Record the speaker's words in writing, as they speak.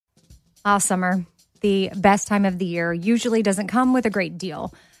Summer, the best time of the year, usually doesn't come with a great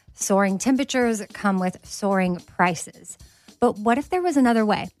deal. Soaring temperatures come with soaring prices. But what if there was another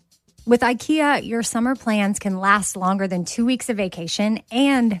way? With IKEA, your summer plans can last longer than 2 weeks of vacation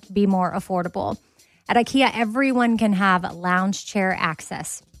and be more affordable. At IKEA, everyone can have lounge chair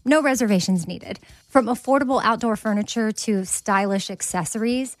access. No reservations needed. From affordable outdoor furniture to stylish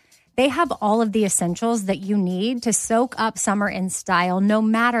accessories, they have all of the essentials that you need to soak up summer in style, no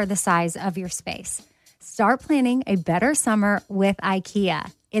matter the size of your space. Start planning a better summer with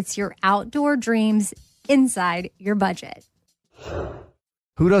IKEA. It's your outdoor dreams inside your budget.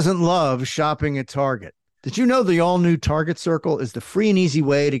 Who doesn't love shopping at Target? Did you know the all-new Target Circle is the free and easy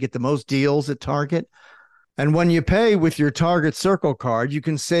way to get the most deals at Target? And when you pay with your Target Circle card, you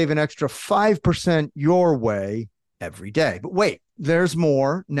can save an extra 5% your way every day. But wait, there's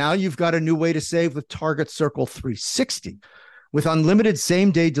more. Now you've got a new way to save with Target Circle 360. With unlimited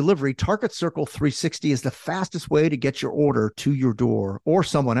same-day delivery, Target Circle 360 is the fastest way to get your order to your door or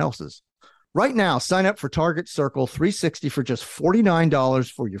someone else's. Right now, sign up for Target Circle 360 for just $49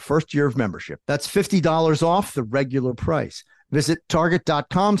 for your first year of membership. That's $50 off the regular price. Visit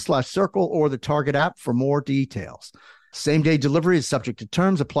target.com/circle or the Target app for more details. Same-day delivery is subject to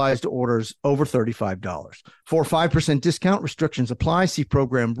terms, applies to orders over $35. For a 5% discount, restrictions apply. See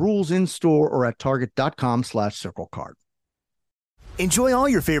program rules in store or at target.com/circlecard. Enjoy all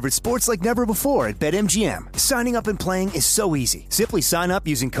your favorite sports like never before at BetMGM. Signing up and playing is so easy. Simply sign up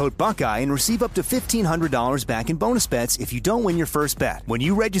using code Buckeye and receive up to $1,500 back in bonus bets if you don't win your first bet. When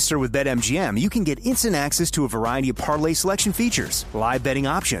you register with BetMGM, you can get instant access to a variety of parlay selection features, live betting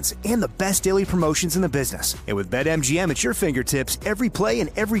options, and the best daily promotions in the business. And with BetMGM at your fingertips, every play and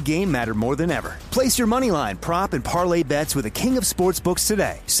every game matter more than ever. Place your moneyline, prop, and parlay bets with the king of sportsbooks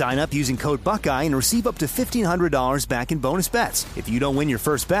today. Sign up using code Buckeye and receive up to $1,500 back in bonus bets if you don't win your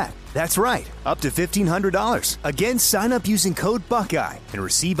first bet. That's right, up to $1,500. Again, sign up using code Buckeye and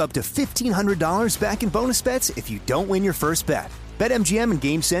receive up to $1,500 back in bonus bets if you don't win your first bet. BetMGM and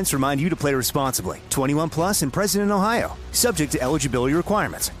GameSense remind you to play responsibly. 21 plus and present in Ohio. Subject to eligibility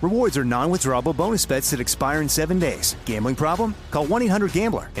requirements. Rewards are non-withdrawable bonus bets that expire in 7 days. Gambling problem? Call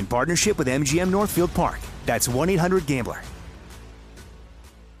 1-800-GAMBLER in partnership with MGM Northfield Park. That's 1-800-GAMBLER.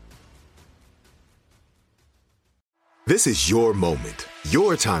 This is your moment,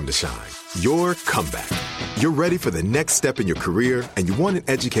 your time to shine, your comeback. You're ready for the next step in your career, and you want an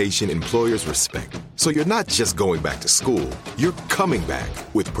education employers respect. So you're not just going back to school, you're coming back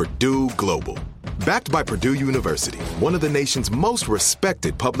with Purdue Global. Backed by Purdue University, one of the nation's most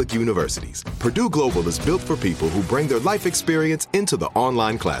respected public universities, Purdue Global is built for people who bring their life experience into the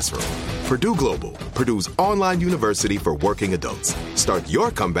online classroom. Purdue Global, Purdue's online university for working adults. Start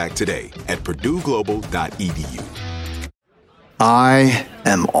your comeback today at purdueglobal.edu. I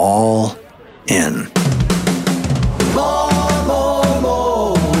am all in. More.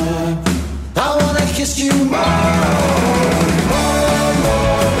 I wanna kiss you more. I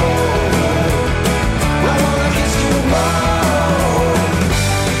wanna kiss you more.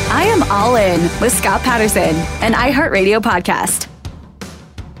 I am all in with Scott Patterson, an iHeartRadio podcast.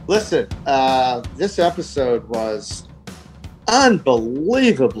 Listen, this episode was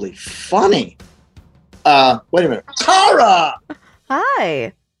unbelievably funny. Wait a minute. Tara!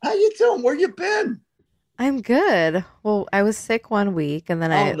 Hi. How you doing? Where you been? I'm good. Well, I was sick 1 week, and then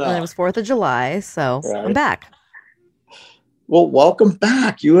then it was 4th of July, so right. I'm back. Well, welcome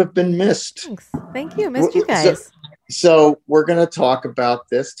back. You have been missed. Thanks. Thank you. Missed you guys. So we're going to talk about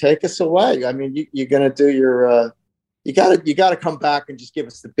this. Take us away. I mean, you're going to do your, you got to come back and just give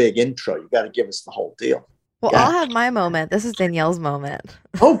us the big intro. You got to give us the whole deal. Well, I'll have my moment. This is Danielle's moment.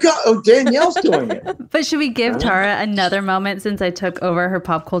 Oh, God. Oh, Danielle's doing it. But should we give Tara another moment since I took over her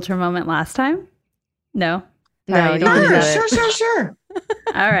pop culture moment last time? No? No, you don't want to do it. Sure.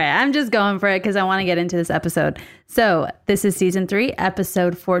 All right. I'm just going for it because I want to get into this episode. So this is season 3,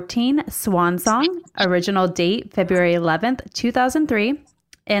 episode 14, Swan Song. Original date, February 11th, 2003.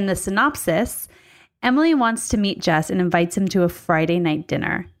 In the synopsis, Emily wants to meet Jess and invites him to a Friday night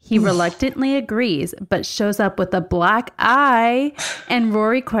dinner. He reluctantly agrees, but shows up with a black eye, and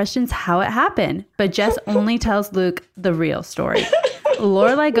Rory questions how it happened. But Jess only tells Luke the real story.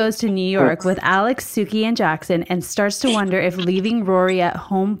 Lorelai goes to New York with Alex, Suki, and Jackson and starts to wonder if leaving Rory at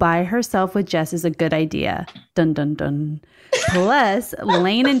home by herself with Jess is a good idea. Dun, dun, dun. Plus,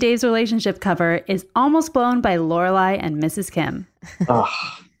 Lane and Dave's relationship cover is almost blown by Lorelai and Mrs. Kim. Oh,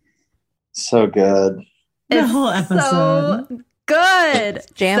 so good. The whole episode. So good.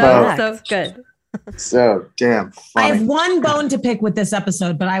 Jam-packed. So good. So damn funny. I have one bone to pick with this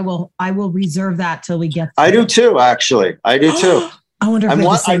episode, but I will reserve that till we get to I do too, actually. I do too. I wonder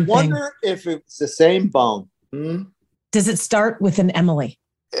if I wonder if it's the same bone. Does it start with an Emily?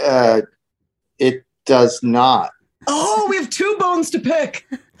 It does not. Oh, we have 2 bones to pick.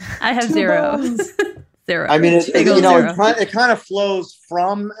 I have 0. 0. I mean, Zero. it kind of flows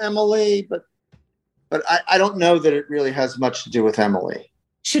from Emily, but I don't know that it really has much to do with Emily.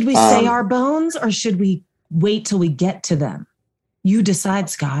 Should we say our bones or should we wait till we get to them? You decide,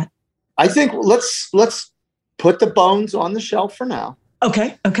 Scott. I think let's put the bones on the shelf for now.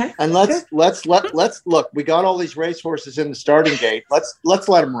 Okay. And let's look. We got all these racehorses in the starting gate. Let's let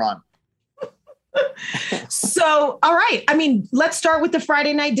them run. So, all right. I mean, let's start with the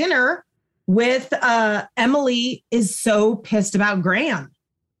Friday night dinner with Emily is so pissed about Gran.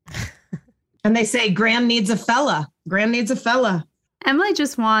 And they say Gran needs a fella. Emily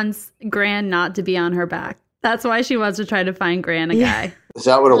just wants Gran not to be on her back. That's why she wants to try to find Gran a guy. Is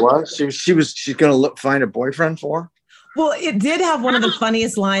that what it was? She's going to find a boyfriend for her? Well, it did have one of the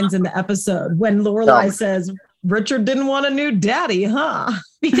funniest lines in the episode when Lorelai says, Richard didn't want a new daddy, huh?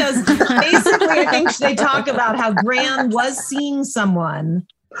 Because basically, I think they talk about how Gran was seeing someone.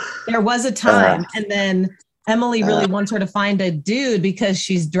 There was a time, and then Emily really wants her to find a dude because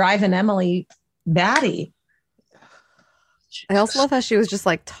she's driving Emily batty. I also love how she was just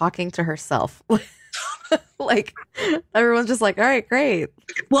like talking to herself. Like everyone's just like, all right, great.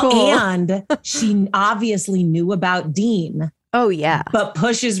 Well, cool. And she obviously knew about Dean. Oh, yeah. But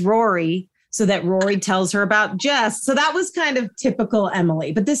pushes Rory so that Rory tells her about Jess. So that was kind of typical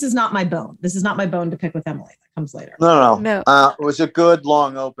Emily. But this is not my bone. This is not my bone to pick with Emily. That comes later. No. It was a good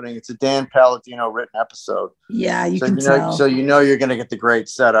long opening. It's a Dan Palladino written episode. Yeah, you can tell. So you know you're going to get the great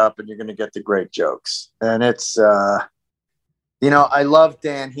setup and you're going to get the great jokes. And it's, I love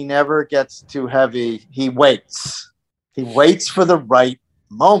Dan. He never gets too heavy. He waits. He waits for the right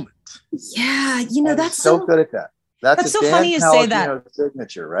moment. Yeah, that's so good at that. That's so Dan funny you say that.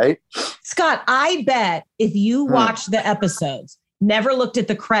 Signature, right? Scott, I bet if you watched the episodes, never looked at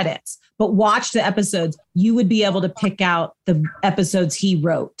the credits, but watched the episodes, you would be able to pick out the episodes he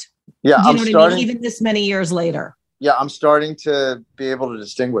wrote. Yeah, I mean? Even this many years later. Yeah, I'm starting to be able to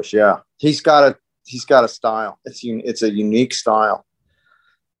distinguish. Yeah, he's got a style. It's a unique style.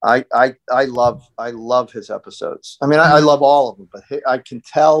 I love his episodes. I mean, I love all of them, but I can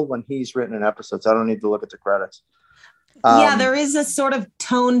tell when he's written in episodes. I don't need to look at the credits. Yeah, there is a sort of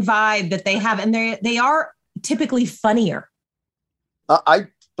tone vibe that they have, and they are typically funnier. I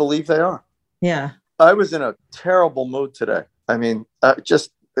believe they are. Yeah. I was in a terrible mood today. I mean,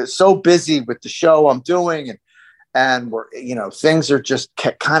 just so busy with the show I'm doing, and we're, things are just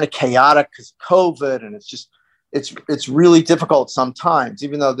kind of chaotic because of COVID, and it's really difficult sometimes.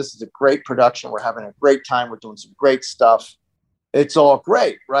 Even though this is a great production, we're having a great time. We're doing some great stuff. It's all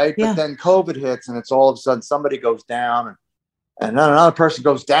great, right? Yeah. But then COVID hits, and it's all of a sudden somebody goes down, and then another person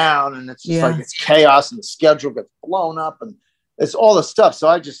goes down, and it's just like it's chaos, and the schedule gets blown up, and it's all the stuff. So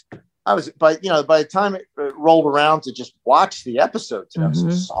I was, by the time it rolled around to just watch the episodes, I was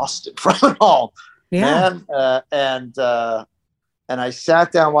exhausted from it all. Yeah. And I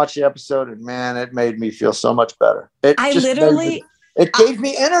sat down, watched the episode, and man, it made me feel so much better. It gave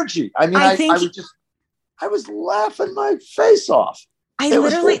me energy. I mean, I was laughing my face off.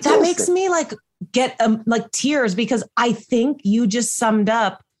 That makes me get tears because I think you just summed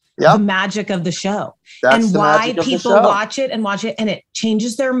up the magic of the show. And why people watch it, and it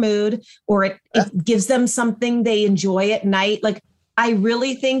changes their mood, or it gives them something they enjoy at night. Like, I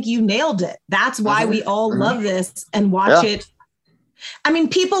really think you nailed it. That's why we all love this and watch it. I mean,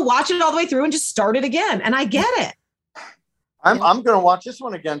 people watch it all the way through and just start it again. And I get it. I'm going to watch this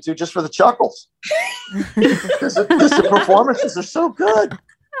one again too, just for the chuckles. Because the performances are so good.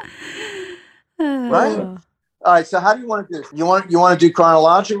 Right? All right. So how do you want to do this? You want to do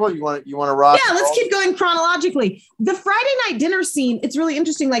chronological? You want to rock? Yeah, let's keep going chronologically. The Friday night dinner scene, it's really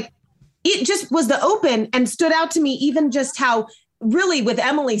interesting. Like, it just was the open and stood out to me, even just how really with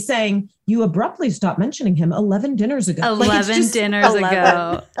Emily saying, you abruptly stopped mentioning him 11 dinners ago. 11 dinners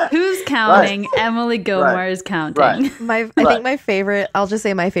ago. Who's counting? Right. Emily Gilmore is counting. Right. I think my favorite, I'll just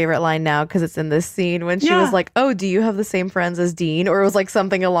say my favorite line now because it's in this scene when she was like, oh, do you have the same friends as Dean? Or it was like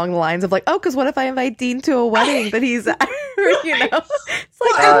something along the lines of like, oh, because what if I invite Dean to a wedding that he's at? It's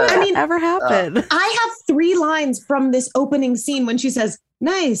like, ever happen? I have 3 lines from this opening scene when she says,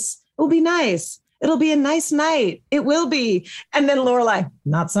 nice, it'll be nice. It'll be a nice night. It will be. And then Lorelai,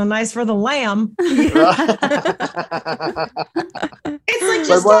 not so nice for the lamb. It's like,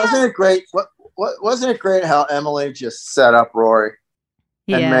 just wasn't it great? Wasn't it great how Emily just set up Rory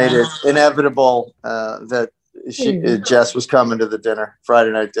and made it inevitable that Jess was coming to the dinner,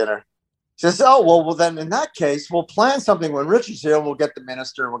 Friday night dinner. She says, "Oh, well, then in that case, we'll plan something when Richard's here. We'll get the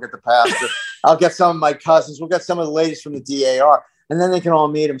minister, we'll get the pastor. I'll get some of my cousins. We'll get some of the ladies from the DAR, and then they can all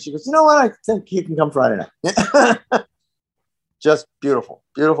meet him." She goes, "You know what? I think he can come Friday night." Just beautiful,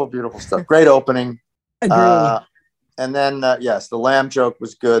 beautiful, beautiful stuff. Great opening. Agree. And then, yes, the lamb joke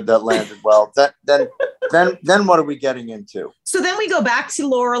was good. That landed well. Then what are we getting into? So then we go back to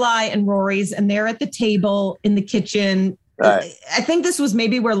Lorelai and Rory's, and they're at the table in the kitchen. Right. I think this was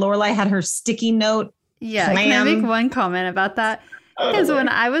maybe where Lorelai had her sticky note. Yeah, plan. can I make one comment about that? Because when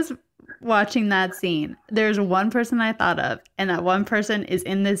I was watching that scene, there's one person I thought of, and that one person is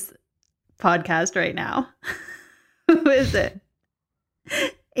in this podcast right now. Who is it?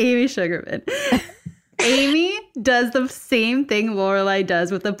 Amy Sugarman. Amy does the same thing Lorelai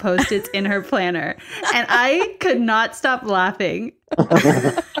does with the Post-its in her planner. And I could not stop laughing.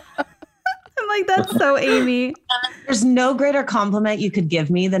 I'm like, that's so Amy. There's no greater compliment you could give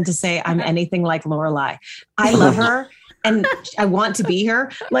me than to say I'm anything like Lorelai. I love her and I want to be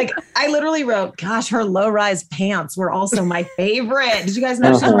her. Like, I literally wrote, gosh, her low-rise pants were also my favorite. Did you guys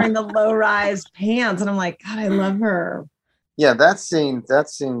know she's wearing the low-rise pants? And I'm like, God, I love her. Yeah, that scene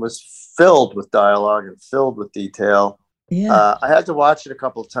was filled with dialogue and filled with detail. Yeah. I had to watch it a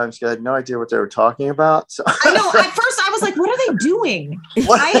couple of times because I had no idea what they were talking about. So I know. At first, I was like, "What are they doing?"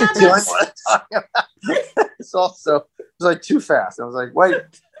 What are they doing? What are they talking about? It was like too fast. I was like, "Wait,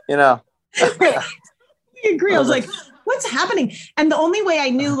 you know." I agree. I was like, "What's happening?" And the only way I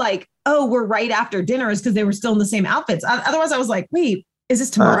knew, like, oh, we're right after dinner, is because they were still in the same outfits. Otherwise, I was like, "Wait, is this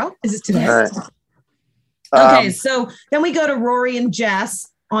tomorrow? Is this today?" Right. Okay, so then we go to Rory and Jess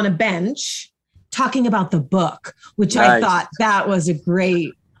on a bench talking about the book, which I thought that was a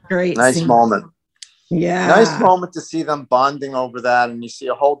great nice scene. moment. Yeah. Nice moment to see them bonding over that. And you see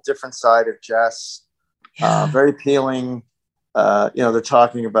a whole different side of Jess. Very appealing. They're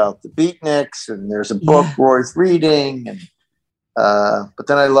talking about the beatniks and there's a book Rory's reading. And but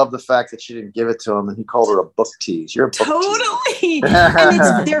then I love the fact that she didn't give it to him and he called her a book tease. You're a book tease.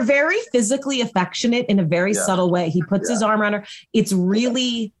 And they're very physically affectionate in a very subtle way. He puts his arm around her. It's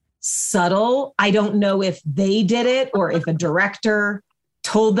really subtle. I don't know if they did it or if a director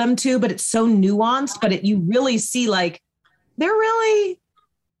told them to, but it's so nuanced. But you really see, like, they're really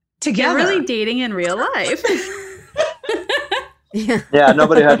together. They're really dating in real life. Yeah,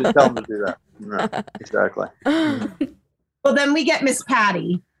 nobody had to tell them to do that. Right, exactly. Well, then we get Miss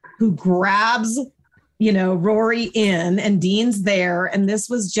Patty, who grabs, Rory in, and Dean's there. And this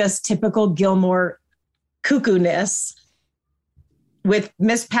was just typical Gilmore cuckoo-ness, with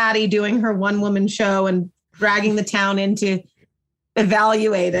Miss Patty doing her one-woman show and dragging the town in to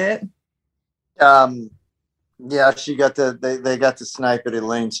evaluate it. Yeah, they got to snipe at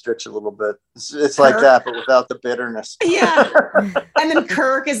Elaine Stritch a little bit. It's like that, but without the bitterness. Yeah. And then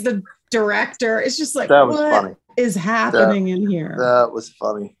Kirk is the director. It's just like, that was funny. Is happening in here? That was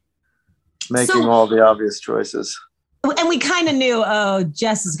funny. Making all the obvious choices. And we kind of knew,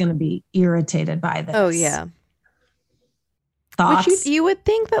 Jess is going to be irritated by this. Oh, yeah. Thoughts? Which you would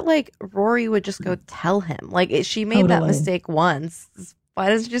think that, like, Rory would just go tell him. Like, she made that mistake once. Why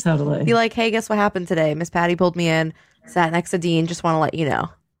doesn't she just be like, hey, guess what happened today? Miss Patty pulled me in, sat next to Dean, just want to let you know.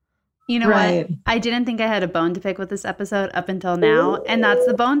 You know what? I didn't think I had a bone to pick with this episode up until now, and that's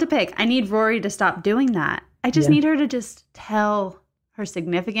the bone to pick. I need Rory to stop doing that. I just need her to just tell her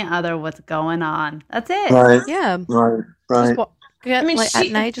significant other what's going on. That's it. Right. Yeah. Right. I mean,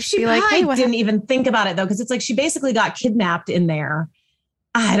 at night, just she be like, hey, what didn't even think about it, though, because it's like she basically got kidnapped in there.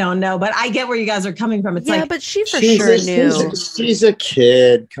 I don't know, but I get where you guys are coming from. It's like, but she for sure knew. She's a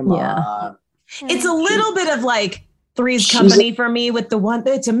kid. Come on. It's a little bit of like Three's Company for me with the one.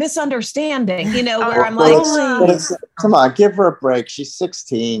 It's a misunderstanding, where I'm like, come on, give her a break. She's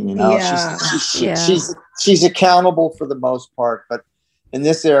 16, she's accountable for the most part, but in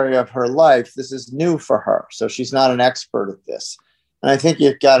this area of her life, this is new for her. So she's not an expert at this. And I think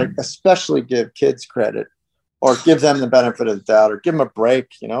you've got to especially give kids credit, or give them the benefit of the doubt, or give them a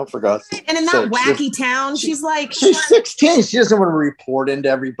break, for God's sake. And in that wacky town, she's 16. She doesn't want to report into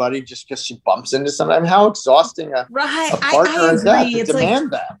everybody just because she bumps into somebody. I mean, how exhausting a partner is that to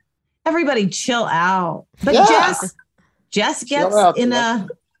demand that? Everybody chill out. But Jess gets in a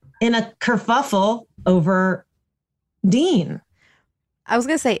kerfuffle over Dean. I was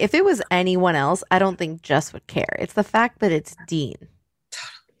going to say, if it was anyone else, I don't think Jess would care. It's the fact that it's Dean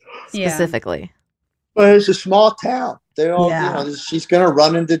specifically. Well, it's a small town. They all, she's going to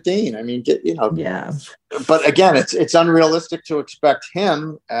run into Dean. I mean, But again, it's unrealistic to expect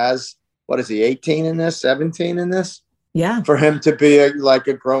him as, what is he, 18 in this, 17 in this? Yeah. For him to be a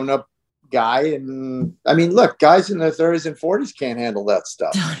grown-up guy. And I mean, look, guys in their 30s and 40s can't handle that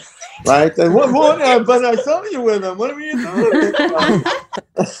stuff. Right? Then what? But I saw you with him. What are you doing?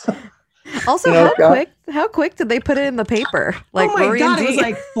 Also, how quick did they put it in the paper? Like, oh my Rory God, and it was Dean.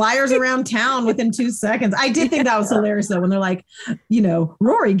 like flyers around town within 2 seconds. I did think that was hilarious though, when they're like,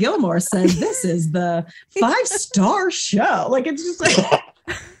 Rory Gilmore says this is the 5-star show. Like, it's just like.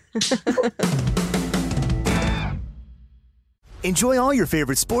 Enjoy all your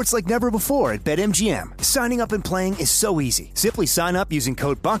favorite sports like never before at BetMGM. Signing up and playing is so easy. Simply sign up using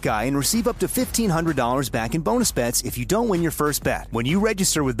code Buckeye and receive up to $1,500 back in bonus bets if you don't win your first bet. When you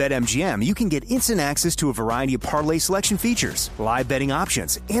register with BetMGM, you can get instant access to a variety of parlay selection features, live betting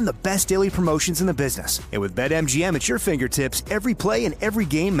options, and the best daily promotions in the business. And with BetMGM at your fingertips, every play and every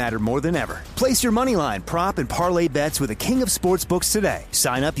game matter more than ever. Place your moneyline, prop, and parlay bets with the king of sportsbooks today.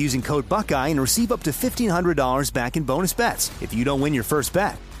 Sign up using code Buckeye and receive up to $1,500 back in bonus bets if you don't win your first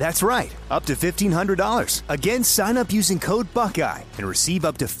bet. That's right, up to $1,500. Again, sign up using code Buckeye and receive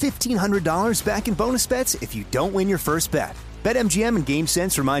up to $1,500 back in bonus bets if you don't win your first bet. BetMGM and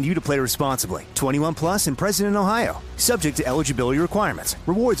GameSense remind you to play responsibly. 21 plus and present in Ohio. Subject to eligibility requirements.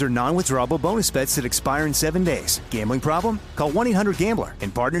 Rewards are non-withdrawable bonus bets that expire in 7 days. Gambling problem? Call 1-800-GAMBLER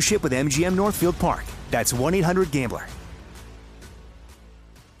in partnership with MGM Northfield Park. That's 1-800-GAMBLER.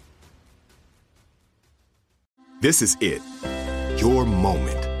 This is it. Your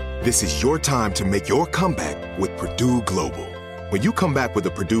moment. This is your time to make your comeback with Purdue Global. When you come back with a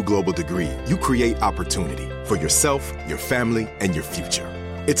Purdue Global degree, you create opportunity for yourself, your family, and your future.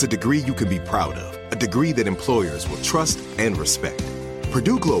 It's a degree you can be proud of, a degree that employers will trust and respect.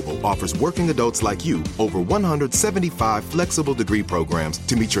 Purdue Global offers working adults like you over 175 flexible degree programs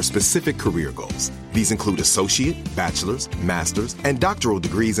to meet your specific career goals. These include associate, bachelor's, master's, and doctoral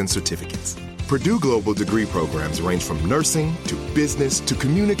degrees and certificates. Purdue Global degree programs range from nursing to business to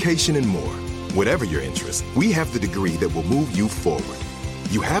communication and more. Whatever your interest, we have the degree that will move you forward.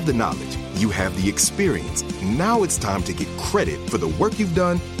 You have the knowledge, you have the experience. Now it's time to get credit for the work you've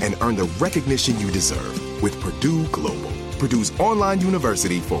done and earn the recognition you deserve with Purdue Global, Purdue's online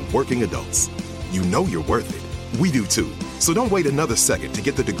university for working adults. You know you're worth it. We do too. So don't wait another second to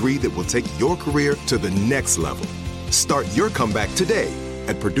get the degree that will take your career to the next level. Start your comeback today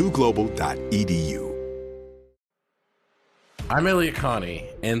at purdueglobal.edu. I'm Elliot Connie,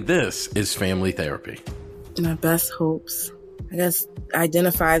 and this is Family Therapy. My best hopes, I guess,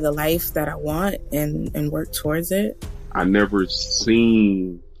 identify the life that I want and work towards it. I never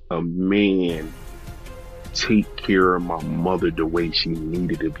seen a man take care of my mother the way she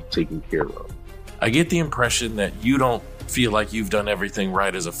needed to be taken care of. I get the impression that you don't feel like you've done everything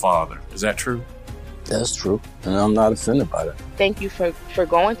right as a father. Is that true? That's true, and I'm not offended by that. Thank you for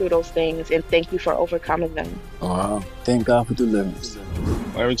going through those things, and thank you for overcoming them. Thank God for deliverance.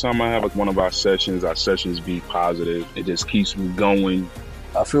 Every time I have one of our sessions be positive. It just keeps me going.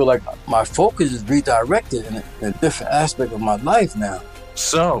 I feel like my focus is redirected in a different aspect of my life now.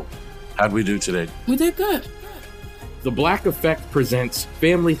 So, how'd we do today? We did good. The Black Effect presents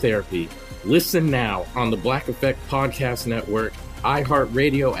Family Therapy. Listen now on the Black Effect Podcast Network,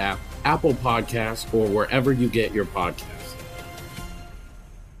 iHeartRadio app, Apple Podcasts, or wherever you get your podcasts.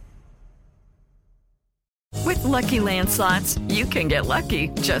 With Lucky Land Slots, you can get lucky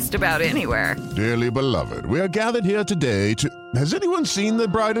just about anywhere. Dearly beloved, we are gathered here today to... Has anyone seen the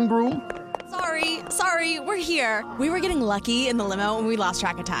bride and groom? Sorry, we're here. We were getting lucky in the limo and we lost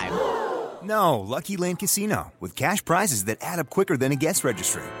track of time. No, Lucky Land Casino, with cash prizes that add up quicker than a guest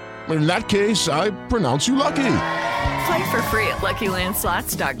registry. In that case, I pronounce you lucky. Play for free at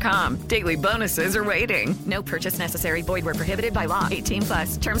LuckyLandSlots.com. Daily bonuses are waiting. No purchase necessary. Void where prohibited by law. 18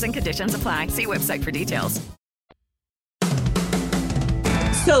 plus. Terms and conditions apply. See website for details.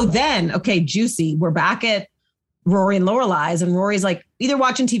 So then, okay, juicy. We're back at Rory and Lorelai's, and Rory's like either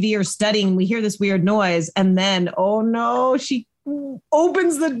watching TV or studying. We hear this weird noise, and then, oh no, she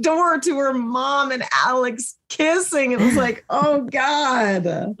opens the door to her mom and Alex kissing. It was like, oh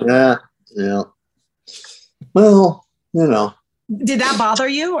God. Yeah. Well, you know. Did that bother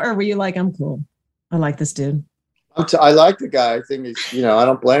you, or were you like, I'm cool? I like this dude. I like the guy. I think he's, I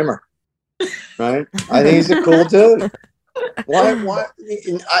don't blame her. Right? I think he's a cool dude. Why?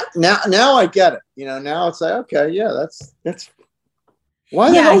 Now I get it. Now it's like, okay, yeah, that's.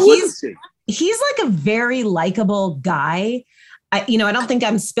 Why the hell wouldn't he? He's like a very likable guy. I don't think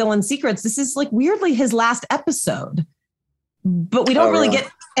I'm spilling secrets. This is like weirdly his last episode, but we don't really get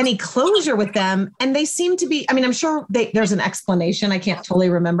any closure with them. And they seem to be, I'm sure there's an explanation. I can't totally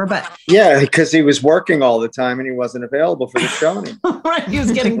remember, but. Yeah, because he was working all the time and he wasn't available for the show anymore. Right. He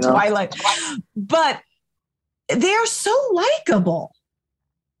was getting Twilight, but they're so likable.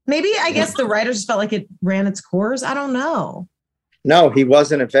 Maybe I guess the writers felt like it ran its course. I don't know. No, he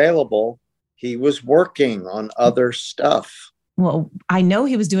wasn't available. He was working on other stuff. Well, I know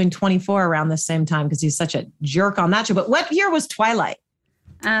he was doing 24 around the same time because he's such a jerk on that show. But what year was Twilight?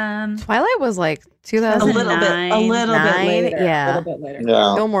 Twilight was like 2009. A little bit later. Yeah. A little bit later.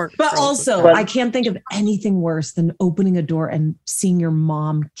 Yeah. Gilmore But Girls also, was- I can't think of anything worse than opening a door and seeing your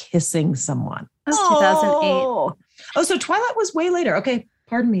mom kissing someone. That was 2008. Oh, so Twilight was way later. Okay,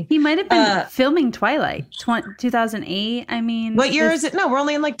 pardon me. He might have been filming Twilight 2008. I mean, What year is it? No, we're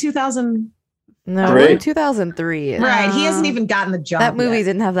only in like 2000. No, Three? we're in 2003. Right. He hasn't even gotten the job. That movie yet.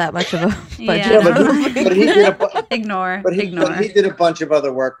 didn't have that much of a budget. Yeah. but he did ignore. But he did a bunch of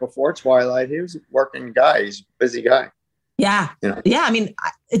other work before Twilight. He was a working guy. He's a busy guy. Yeah. You know? Yeah. I mean,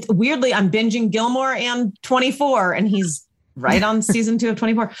 it's weirdly, I'm binging Gilmore and 24, and he's right on season 2 of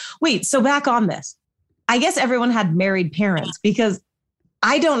 24. Wait, so back on this. I guess everyone had married parents because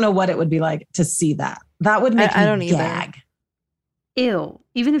I don't know what it would be like to see that. That would make me I don't either. gag. Ew.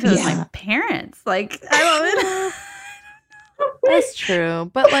 Even if it was my parents, like I don't. That's true.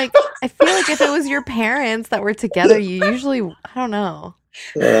 But like, I feel like if it was your parents that were together, you usually, I don't know.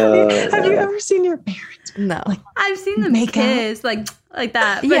 Have you ever seen your parents? No. Like, I've seen them make kiss like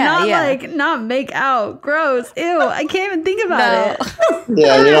that, but Yeah, not make out. Gross. Ew. I can't even think about it.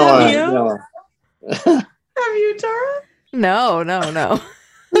 Yeah, you know what? Have You know. Have you, Tara? No.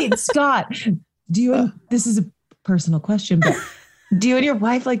 Wait, Scott, do you, this is a personal question, but do you and your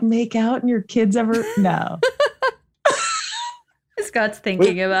wife like make out and your kids ever? No. Scott's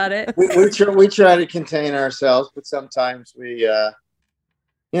thinking about it. We try to contain ourselves, but sometimes we,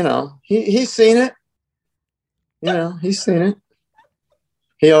 he's seen it. He's seen it.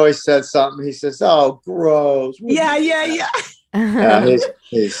 He always says something. He says, "Oh, gross." Yeah. Yeah,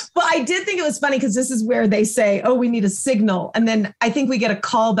 he's. Well, I did think it was funny because this is where they say, "Oh, we need a signal," and then I think we get a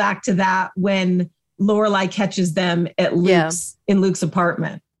call back to that when Lorelai catches them at Luke's in Luke's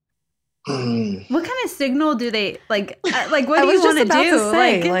apartment. What kind of signal do they like? Like, what I do you was just want to about do? to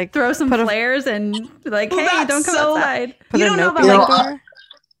say, like, throw some flares and like, Well, hey, that's don't come so- outside. Put You a don't know note about, behind like,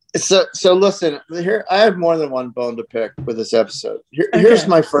 the door. So listen here. I have more than one bone to pick with this episode. Here's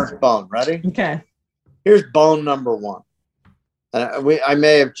my first bone. Ready? Okay. Here's bone number one. I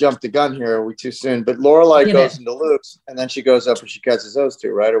may have jumped the gun here. Are we too soon? But Lorelai Get goes it. into Luke's, and then she goes up and she catches those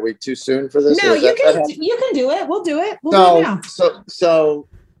two. Right? Are we too soon for this? No, Or is you that can do it. We'll do it. We'll do it now. So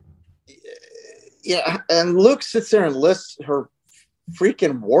yeah. And Luke sits there and lists her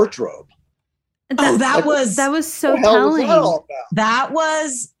freaking wardrobe. Oh, that was so What the hell was telling. that all about? that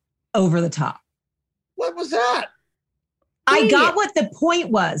was over the top. What was that? I got what the point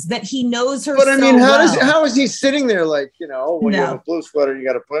was, that he knows her. But I mean, so well. how is he sitting there like, you have a blue sweater, you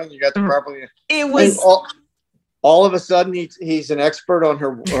got to put in, you got to properly. It was all of a sudden he's an expert on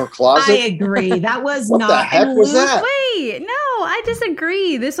her closet. I agree. That was What not the heck and was Luke- that? Wait, no, I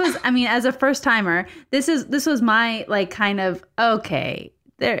disagree. This was, I mean, as a first timer, this was my like kind of okay.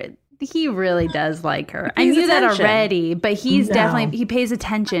 There, he really does like her. I pays knew that attention. already, but he's No. definitely he pays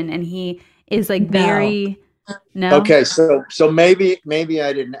attention and he is like very no. Okay, so maybe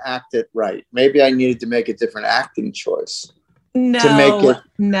I didn't act it right. Maybe I needed to make a different acting choice No, to make it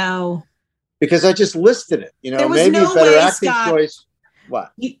no. because I just listed it. There was Maybe no a better way, acting Scott. choice.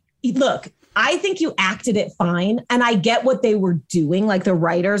 What? Look, I think you acted it fine. And I get what they were doing. Like the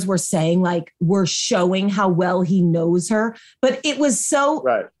writers were saying, like, we're showing how well he knows her. But it was so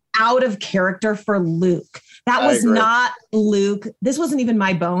Right. out of character for Luke. That I was agree. not Luke. This wasn't even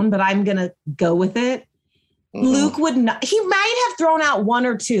my bone, but I'm going to go with it. Mhm. Luke would not, he might have thrown out one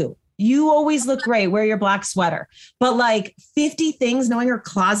or two. You always look great. Wear your black sweater. But like 50 things, knowing her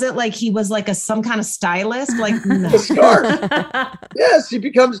closet, like he was like some kind of stylist. Like, no. The scarf. Yes, he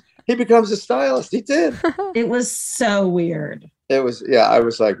becomes a stylist. He did. It was so weird. It was, yeah. I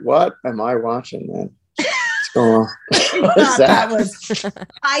was like, what am I watching, man? What's going on? What is that?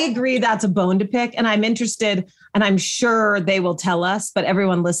 I agree that's a bone to pick. And I'm interested, and I'm sure they will tell us, but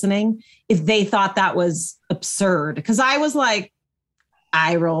everyone listening, if they thought that was absurd. Because I was like,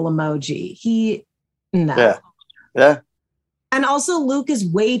 eye roll emoji. No. Yeah. And also Luke is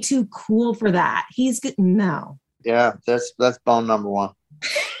way too cool for that. He's good. No. Yeah. That's bone number one.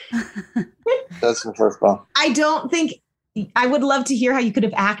 That's the first bone. I don't think, I would love to hear how you could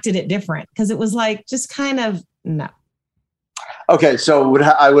have acted it different. Because it was like, just kind of, no. Okay, so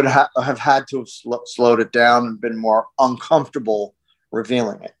I would have had to have slowed it down and been more uncomfortable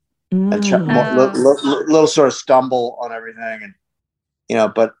revealing it, and little sort of stumble on everything,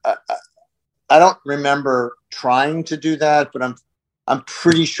 and but I don't remember trying to do that, but I'm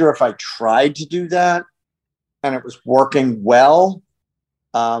pretty sure if I tried to do that and it was working well,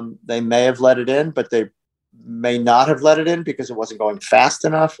 they may have let it in, but they may not have let it in because it wasn't going fast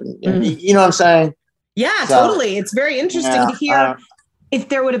enough. And you know what I'm saying? Yeah, so, totally. It's very interesting to hear if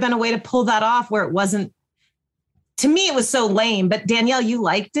there would have been a way to pull that off where it wasn't. To me, it was so lame. But Danielle, you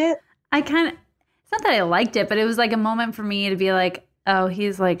liked it? It's not that I liked it, but it was like a moment for me to be like, oh,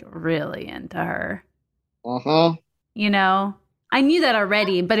 he's like really into her. You know, I knew that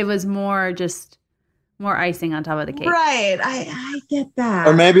already, but it was more icing on top of the cake. Right. I get that.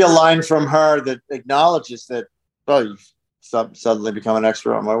 Or maybe a line from her that acknowledges that, oh, you've suddenly become an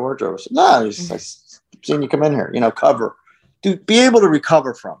expert on my wardrobe. So, no, I've seen you come in here, you know, cover. Be able to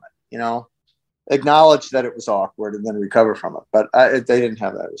recover from it, you know, acknowledge that it was awkward and then recover from it. But they didn't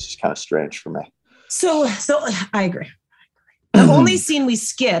have that. It was just kind of strange for me. So I agree. The only scene we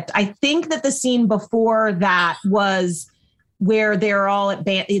skipped, I think that the scene before that was where they're all at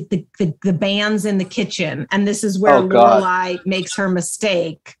the band's in the kitchen, and this is where Lorelai makes her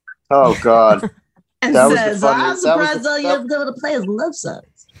mistake. Oh God! And says, "I'm surprised all you're able to play is love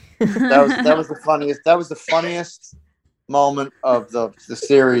songs." That was the funniest. That was the funniest moment of the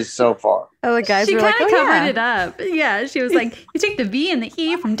series so far. Oh, the guys she were like, kind of covered it up. Yeah, she was like, you take the V and the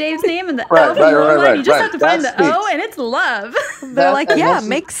E from Dave's name and the L from Lorelai. You just have to That's find the O, and it's love. They're like, yeah,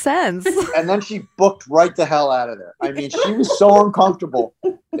 makes sense. And then she booked right the hell out of there. I mean, she was so uncomfortable.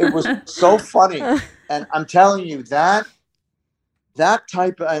 It was so funny, and I'm telling you that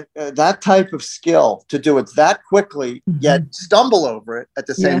type of skill to do it that quickly, yet stumble over it at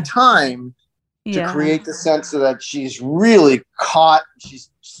the same time. To create the sense that she's really caught,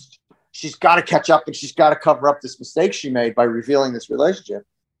 she's got to catch up and she's got to cover up this mistake she made by revealing this relationship,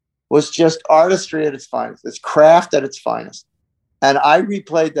 was just artistry at its finest. It's craft at its finest. And I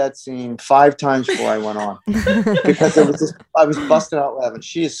replayed that scene 5 times before I went on because I was busting out laughing.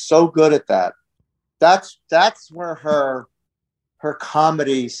 She is so good at that. That's where her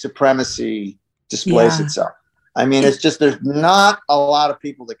comedy supremacy displays itself. I mean, it's just there's not a lot of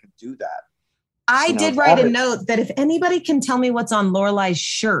people that can do that. I did write a note that if anybody can tell me what's on Lorelai's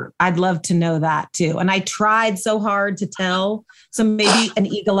shirt, I'd love to know that too. And I tried so hard to tell. So maybe an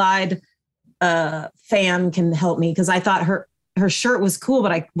eagle-eyed fan can help me because I thought her shirt was cool,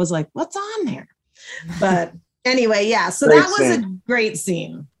 but I was like, what's on there? But anyway, yeah. So that was a great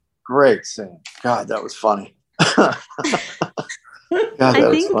scene. Great scene. God, that was funny. God, that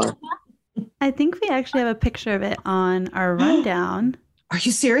was funny. I think we actually have a picture of it on our rundown. Are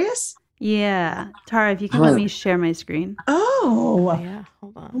you serious? Yeah. Tara, if you can let me share my screen. Oh. Yeah,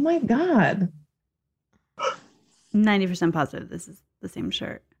 hold on. Oh my God. 90% positive this is the same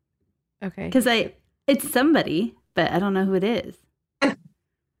shirt. Okay. Because it's somebody, but I don't know who it is. And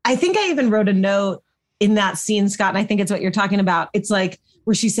I think I even wrote a note in that scene, Scott, and I think it's what you're talking about. It's like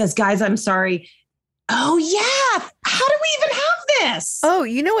where she says, guys, I'm sorry. Oh, yeah. How do we even have this? Oh,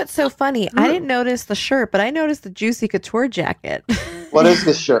 you know what's so funny? I didn't notice the shirt, but I noticed the Juicy Couture jacket. What is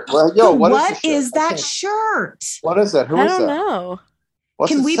this shirt? Well, what is that shirt? What is that? Who is that? I don't know.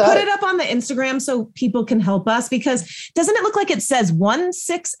 Can we put it up on the Instagram so people can help us? Because doesn't it look like it says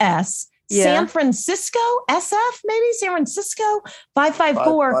 16S, San Francisco, SF, maybe San Francisco,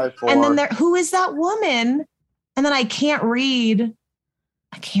 554. And then who is that woman? And then I can't read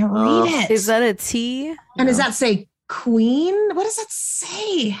it. Is that a T? And does that say Queen? What does that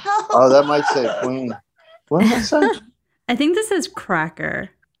say? Oh, that might say Queen. What does that say? I think this is Cracker.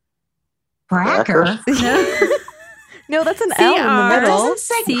 Cracker? No, that's an L in the middle.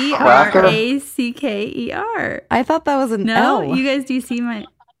 Cracker. I thought that was an L. No, you guys, do you see my...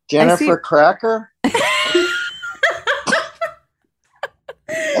 Jennifer Cracker?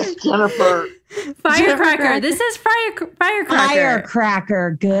 That's Jennifer... Firecracker. This is Firecracker.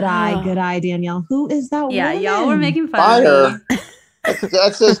 Firecracker. Good eye, Danielle. Who is that woman? Yeah, y'all were making fun of me.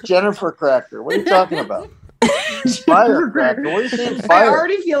 That says Jennifer Cracker. What are you talking about? Firecracker. What are you saying? Fire? I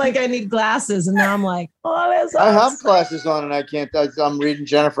already feel like I need glasses, and now I'm like, oh, that's I have glasses on, and I can't. I'm reading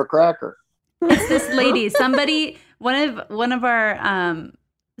Jennifer Cracker. It's this lady. Somebody, one of our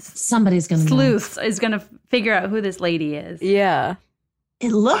somebody's gonna sleuths is gonna figure out who this lady is. Yeah,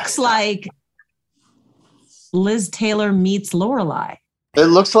 it looks like Liz Taylor meets Lorelai. It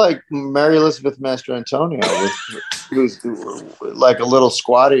looks like Mary Elizabeth Mastrantonio, who's like a little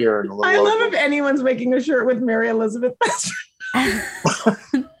squattier and a little. I love if anyone's making a shirt with Mary Elizabeth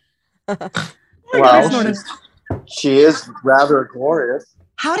Mastrantonio. Well, she is rather glorious.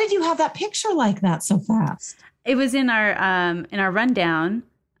 How did you have that picture like that so fast? It was in our rundown.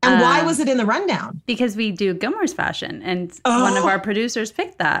 And why was it in the rundown? Because we do Gilmore's fashion, and one of our producers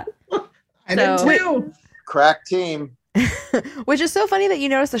picked that. I did too. Crack team. Which is so funny that you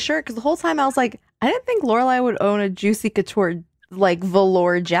noticed the shirt, because the whole time I was like, I didn't think Lorelai would own a Juicy Couture like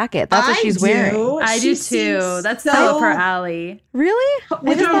velour jacket. That's what she's wearing. I do too. That's so up her alley. Really?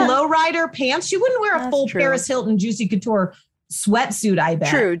 With her lowrider pants, she wouldn't wear a full Paris Hilton Juicy Couture sweatsuit, I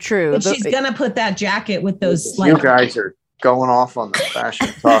bet. True. But she's gonna put that jacket with those. You guys are going off on the fashion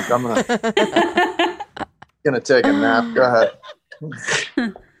talk. I'm gonna take a nap. Go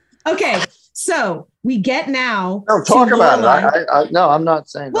ahead. Okay, so we get now. No, talk about it. No, I'm not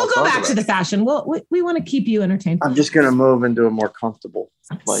saying. We'll go back to the fashion. We want to keep you entertained. I'm just gonna move into a more comfortable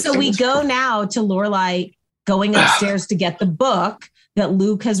place. So we go now to Lorelai going upstairs to get the book that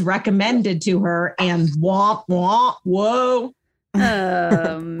Luke has recommended to her, and womp womp. Whoa.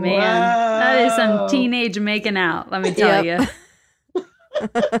 Oh man, that is some teenage making out. Let me tell you.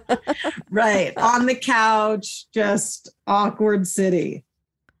 Right on the couch, just awkward city.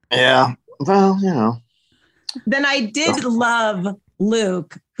 Yeah, well, you know. Then I did love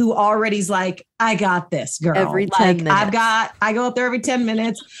Luke, who already's like, I got this, girl. Every 10 minutes. I go up there every 10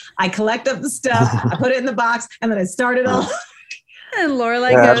 minutes. I collect up the stuff, I put it in the box, and then I start it all. And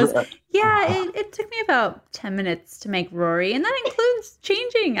Lorelai goes, it took me about 10 minutes to make Rory, and that includes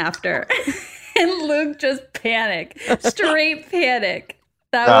changing after. And Luke just straight panic.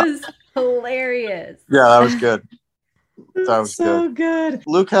 That was hilarious. Yeah, that was good. That was so good.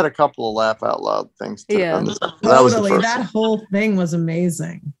 Luke had a couple of laugh out loud things. Yeah, that was the first that one. whole thing was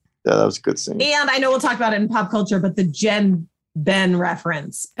amazing. Yeah, that was a good scene. And I know we'll talk about it in pop culture, but the Jen Ben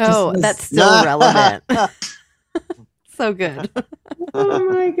reference. That's still relevant. So good. Oh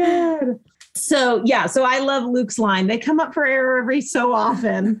my God. So I love Luke's line. They come up for air every so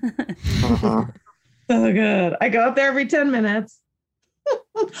often. So good. I go up there every 10 minutes.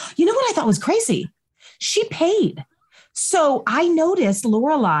 You know what I thought was crazy? She paid. So I noticed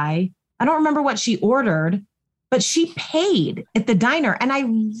Lorelai, I don't remember what she ordered, but she paid at the diner. And I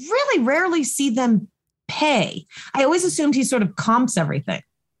really rarely see them pay. I always assumed he sort of comps everything.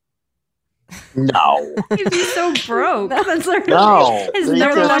 No. He's so broke. That's no. His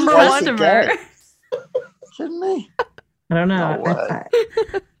number one customer. Kidding me? I don't know. No,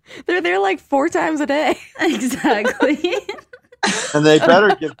 they're there like 4 times a day. Exactly. And they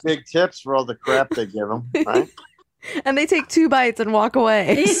better give big tips for all the crap they give them, right? And they take 2 bites and walk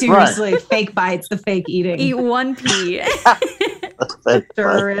away. Seriously, fake bites, the fake eating. Eat 1 pea.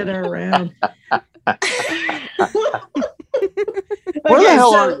 Stir it around. Where the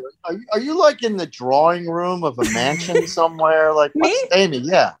hell are you? Are you like in the drawing room of a mansion somewhere? Like, what's Amy?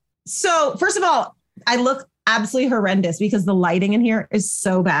 Yeah. So, first of all, I look absolutely horrendous because the lighting in here is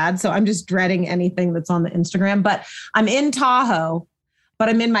so bad. So I'm just dreading anything that's on the Instagram. But I'm in Tahoe, but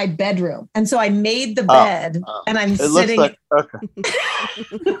I'm in my bedroom. And so I made the bed and I'm sitting. Okay.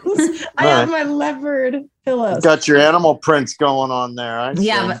 I have my leopard pillows. You got your animal prints going on there. But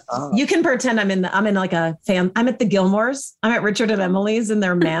you can pretend I'm in like a fan. I'm at the Gilmores. I'm at Richard and Emily's in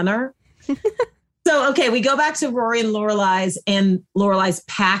their manor. So, okay, we go back to Rory and Lorelai's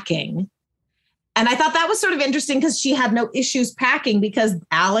packing. And I thought that was sort of interesting because she had no issues packing because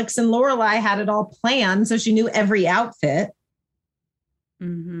Alex and Lorelai had it all planned. So she knew every outfit.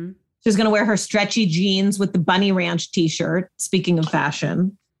 Mm-hmm. She was going to wear her stretchy jeans with the Bunny Ranch t-shirt. Speaking of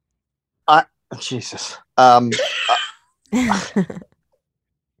fashion. Jesus. Okay.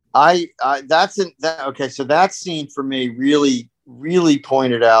 So that scene for me really, really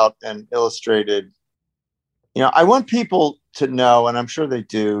pointed out and illustrated, I want people to know, and I'm sure they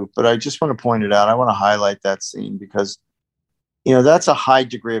do, but I just want to point it out. I want to highlight that scene because, that's a high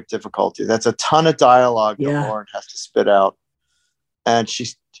degree of difficulty. That's a ton of dialogue that Lauren has to spit out. And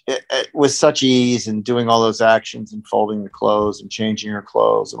she's with such ease and doing all those actions and folding the clothes and changing her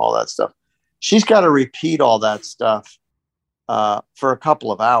clothes and all that stuff. She's got to repeat all that stuff for a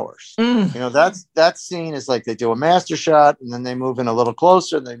couple of hours. That scene is like they do a master shot and then they move in a little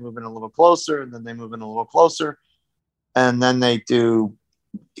closer, and they move in a little closer, and then they move in a little closer. And then they do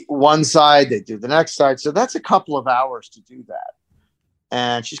one side, they do the next side. So that's a couple of hours to do that.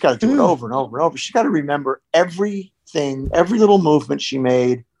 And she's got to do it over and over and over. She's got to remember everything, every little movement she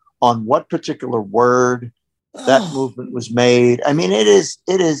made on what particular word that movement was made. I mean,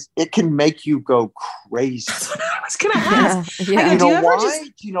 it can make you go crazy. That's what I was going to ask. You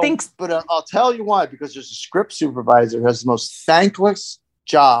know why? But I'll tell you why, because there's a script supervisor who has the most thankless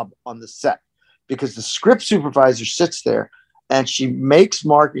job on the set. Because the script supervisor sits there and she makes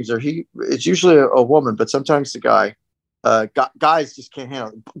markings, it's usually a woman, but sometimes the guy, guys just can't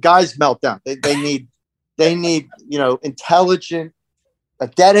handle it. Guys melt down. They need, intelligent,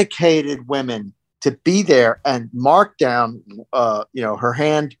 dedicated women to be there and mark down, her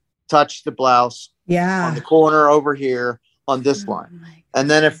hand touched the blouse on the corner over here on this line. And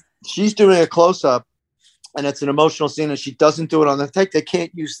then if she's doing a close up and it's an emotional scene and she doesn't do it on the take, they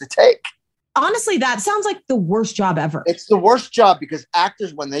can't use the take. Honestly, that sounds like the worst job ever. It's the worst job because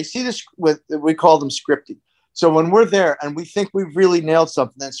actors, when they see this, we call them scripty. So when we're there and we think we've really nailed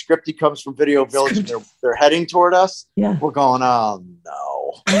something, then scripty comes from Video Village and they're heading toward us. Yeah. We're going, oh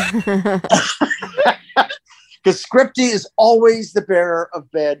no. Because scripty is always the bearer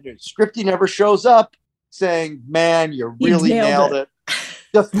of bad news. Scripty never shows up saying, man, you really nailed it.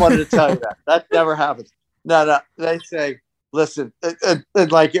 Just wanted to tell you that. That never happens. No. They say, listen,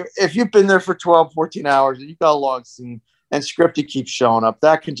 and like if you've been there for 12, 14 hours and you've got a long scene and scripty keeps showing up,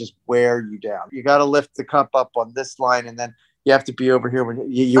 that can just wear you down. You got to lift the cup up on this line and then you have to be over here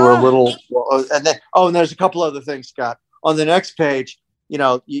when you were a little. And then, and there's a couple other things, Scott. On the next page,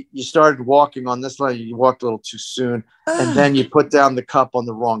 you started walking on this line, you walked a little too soon, and then you put down the cup on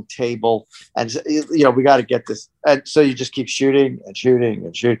the wrong table. And, we got to get this. And so you just keep shooting and shooting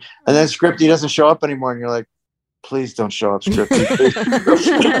and shooting. And then scripty doesn't show up anymore. And you're like, please don't show up, scripty.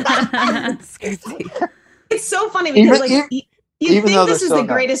 It's so funny because you think this is the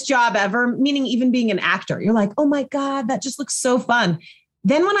greatest job ever, meaning even being an actor. You're like, oh my God, that just looks so fun.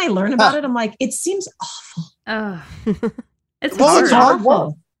 Then when I learn about it, I'm like, it seems awful. It's hard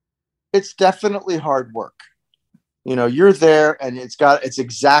work. It's definitely hard work. You're there and it's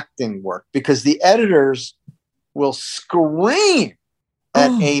exacting work because the editors will scream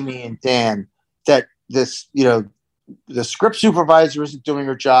at Amy and Dan that this, the script supervisor isn't doing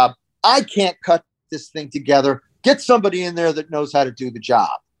her job. I can't cut this thing together. Get somebody in there that knows how to do the job.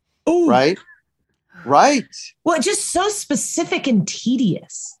 Ooh. Right. Well, it's just so specific and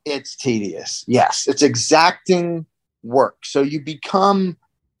tedious. It's tedious. Yes. It's exacting work. So you become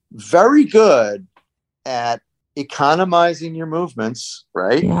very good at economizing your movements,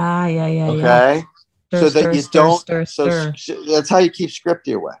 right? Yeah. Okay. So that you don't. That's how you keep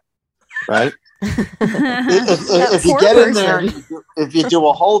scripty away, right? if you get in there, if you do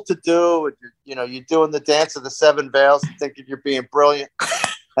a whole to do, you're doing the dance of the seven veils and thinking you're being brilliant,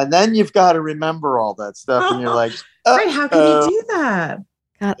 and then you've got to remember all that stuff, and you're like, right? How can you do that?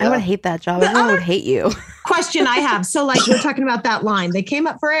 God, I would hate that job. Everyone would hate you. Question I have. So like we're talking about that line. They came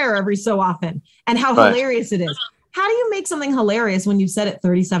up for air every so often and how hilarious it is. How do you make something hilarious when you've said it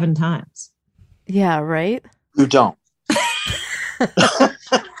 37 times? Yeah, right? You don't.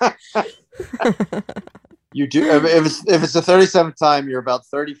 You do. If it's the 37th time, you're about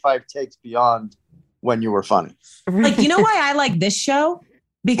 35 takes beyond when you were funny. Like, you know why I like this show?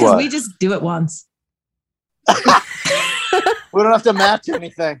 Because we just do it once. We don't have to match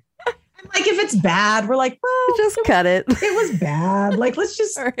anything. Like if it's bad, we're like, well, just cut it. It was bad. Like, let's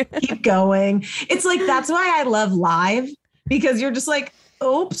just keep going. It's like, that's why I love live, because you're just like,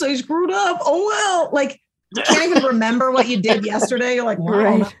 oops, I screwed up. Oh, well, like you can't even remember what you did yesterday. You're like,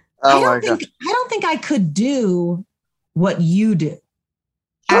 wow. Oh I don't think I could do what you do.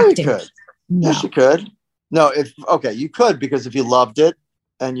 Sure you could. No. Yes, you could. No, you could, because if you loved it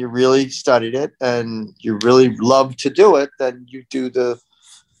and you really studied it and you really love to do it, then you do the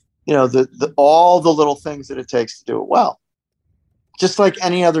all the little things that it takes to do it well. Just like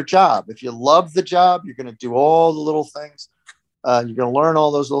any other job. If you love the job, you're going to do all the little things. You're going to learn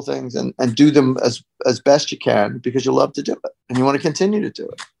all those little things and do them as best you can because you love to do it and you want to continue to do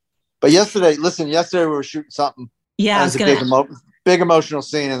it. But yesterday we were shooting something. Yeah, it was big emotional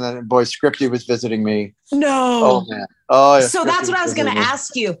scene, and then Scripty was visiting me. No. Oh man. Oh yeah. So that's what I was going to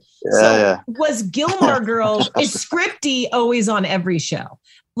ask you. Yeah. Was Gilmore Girls, is Scripty always on every show?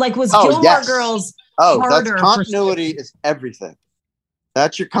 Like was Gilmore Girls harder? That's continuity is everything.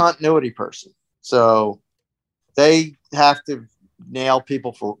 That's your continuity person. So they have to nail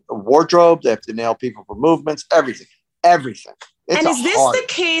people for wardrobe. They have to nail people for movements. Everything. And is this the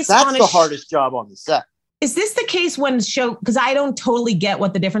case? That's the hardest job on the set. Is this the case when show? Because I don't totally get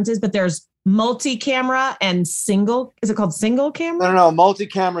what the difference is, but there's multi-camera and single. Is it called single camera? No.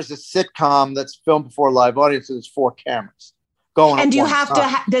 Multi-camera is a sitcom that's filmed before a live audience. So there's 4 cameras going. And do you have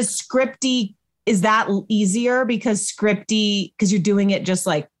to? Does Scripty? Is that easier because Scripty? Because you're doing it just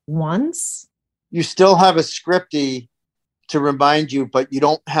like once. You still have a Scripty to remind you, but you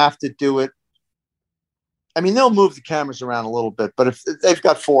don't have to do it. I mean, they'll move the cameras around a little bit, but if they've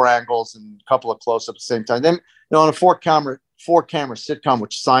got 4 angles and a couple of close-ups at the same time, then on a 4-camera sitcom,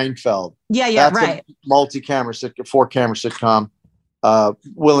 which Seinfeld, that's right, a multi-camera 4-camera sitcom,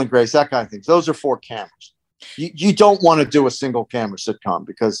 Will and Grace, that kind of thing. Those are 4 cameras. You don't want to do a single camera sitcom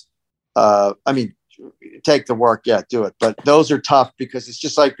because, take the work, do it, but those are tough because it's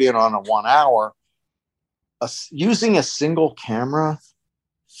just like being on a 1 hour. Using a single camera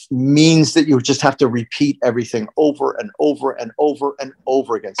means that you just have to repeat everything over and over and over and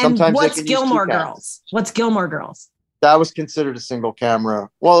over again. Sometimes and what's Gilmore Girls? What's Gilmore Girls? That was considered a single camera.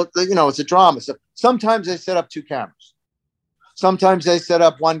 Well, it's a drama. So sometimes they set up 2 cameras. Sometimes they set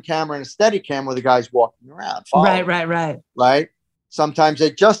up 1 camera and a steady cam where the guy's walking around. Right. Sometimes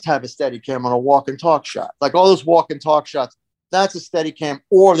they just have a steady cam on a walk and talk shot. Like all those walk and talk shots, that's a steady cam.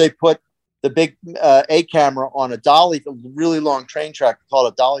 Or they put the big A camera on a dolly, the really long train track,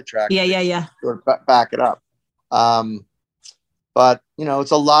 called a dolly track. Yeah. Or back it up. But,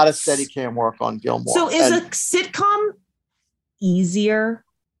 it's a lot of steady cam work on Gilmore. So is a sitcom easier?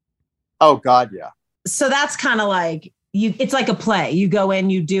 Oh, God, yeah. So that's kind of like, it's like a play. You go in,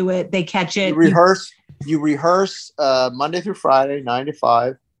 you do it, they catch it. You rehearse Monday through Friday, 9 to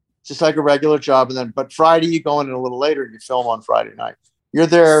 5, just like a regular job. But Friday, you go in a little later and you film on Friday night. You're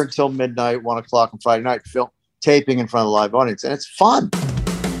there until midnight, 1 o'clock on Friday night, taping in front of the live audience. And it's fun.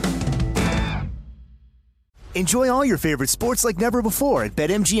 Enjoy all your favorite sports like never before at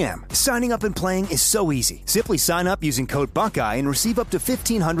BetMGM. Signing up and playing is so easy. Simply sign up using code Buckeye and receive up to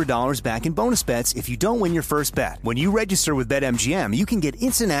 $1,500 back in bonus bets if you don't win your first bet. When you register with BetMGM, you can get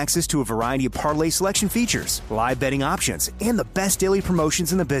instant access to a variety of parlay selection features, live betting options, and the best daily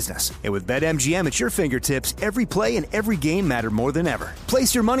promotions in the business. And with BetMGM at your fingertips, every play and every game matter more than ever.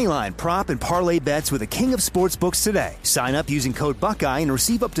 Place your moneyline, prop, and parlay bets with the king of sportsbooks today. Sign up using code Buckeye and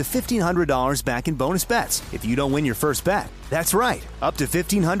receive up to $1,500 back in bonus bets if you don't win your first bet. That's right, up to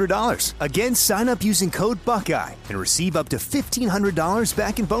 $1,500. Again, sign up using code Buckeye and receive up to $1,500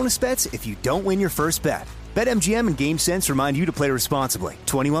 back in bonus bets if you don't win your first bet. BetMGM and GameSense remind you to play responsibly.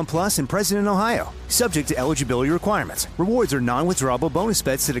 21 plus and present in Ohio. Subject to eligibility requirements. Rewards are non-withdrawable bonus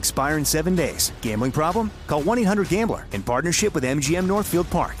bets that expire in 7 days. Gambling problem? Call 1-800-GAMBLER in partnership with MGM Northfield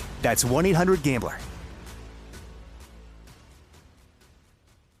Park. That's 1-800-GAMBLER.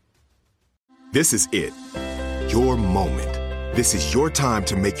 This is it. Your moment. This is your time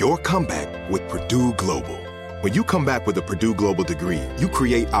to make your comeback with Purdue Global. When you come back with a Purdue Global degree, you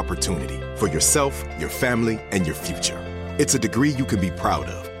create opportunity for yourself, your family, and your future. It's a degree you can be proud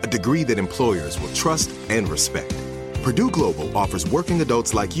of, a degree that employers will trust and respect. Purdue Global offers working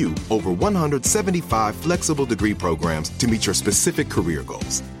adults like you over 175 flexible degree programs to meet your specific career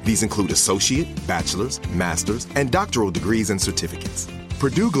goals. These include associate, bachelor's, master's, and doctoral degrees and certificates.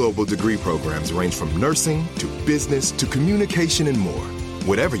 Purdue Global degree programs range from nursing to business to communication and more.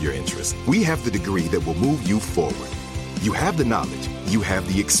 Whatever your interest, we have the degree that will move you forward. You have the knowledge, you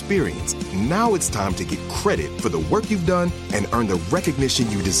have the experience. Now it's time to get credit for the work you've done and earn the recognition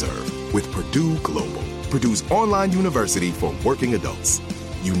you deserve with Purdue Global, Purdue's online university for working adults.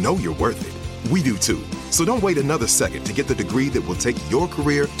 You know you're worth it. We do too. So don't wait another second to get the degree that will take your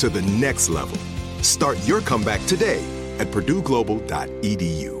career to the next level. Start your comeback today at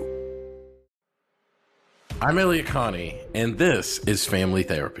purdueglobal.edu. I'm Elliot Connie, and this is Family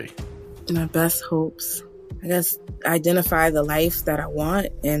Therapy. My best hopes, I guess, identify the life that I want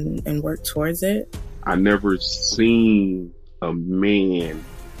and work towards it. I never seen a man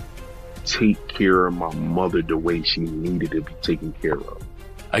take care of my mother the way she needed to be taken care of.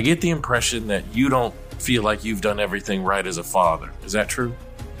 I get the impression that you don't feel like you've done everything right as a father. Is that true?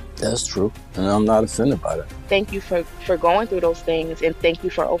 That's true, and I'm not offended by that. Thank you for going through those things, and thank you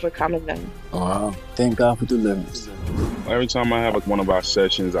for overcoming them. Thank God for deliverance. Every time I have one of our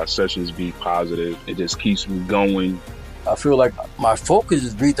sessions be positive. It just keeps me going. I feel like my focus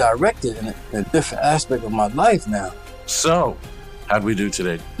is redirected in a different aspect of my life now. So, how'd we do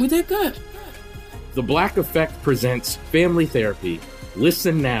today? We did good. The Black Effect presents Family Therapy.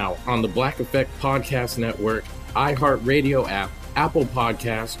 Listen now on the Black Effect Podcast Network, iHeartRadio app, Apple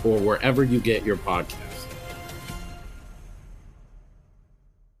Podcasts, or wherever you get your podcasts.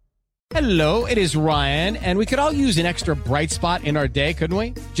 Hello, it is Ryan, and we could all use an extra bright spot in our day, couldn't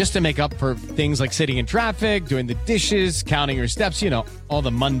we? Just to make up for things like sitting in traffic, doing the dishes, counting your steps, all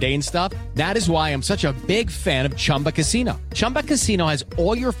the mundane stuff. That is why I'm such a big fan of Chumba Casino. Chumba Casino has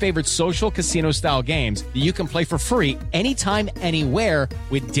all your favorite social casino-style games that you can play for free anytime, anywhere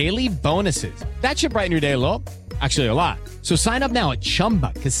with daily bonuses. That should brighten your day a little. Actually, a lot. So sign up now at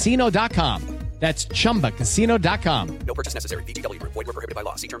ChumbaCasino.com. That's ChumbaCasino.com. No purchase necessary. VGW Group. Void where prohibited by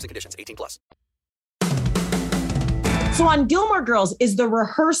law. See terms and conditions. 18+. So on Gilmore Girls, is the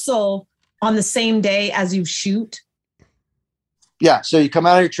rehearsal on the same day as you shoot? Yeah. So you come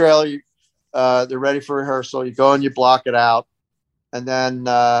out of your trailer. They're ready for rehearsal. You go and you block it out. And then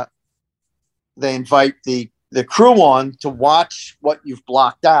they invite the crew on to watch what you've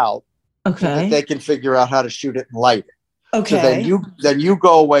blocked out. Okay. So that they can figure out how to shoot it and light it. Okay. So then you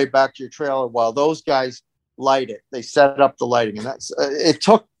go away back to your trailer while those guys light it. They set up the lighting, and it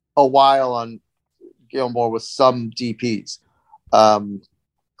took a while on Gilmore with some DPs.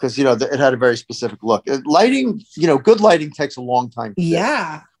 Because, it had a very specific look. Lighting, good lighting takes a long time.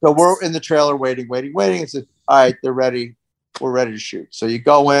 Yeah. So we're in the trailer waiting. It's all right, they're ready. We're ready to shoot. So you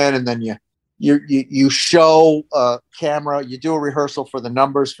go in and then you show camera. You do a rehearsal for the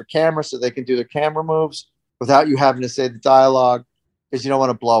numbers for camera so they can do their camera moves without you having to say the dialogue, because you don't want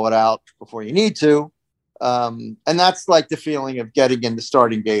to blow it out before you need to. And that's like the feeling of getting in the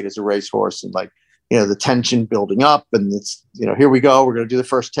starting gate as a racehorse, and like, the tension building up, and it's, here we go. We're going to do the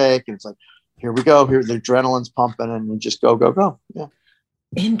first take. And it's like, here we go. Here, the adrenaline's pumping, and you just go, go, go. Yeah.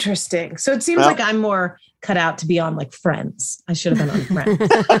 Interesting. So it seems like I'm more cut out to be on like Friends. I should have been on Friends.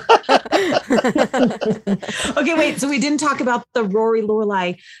 Okay, wait. So we didn't talk about the Rory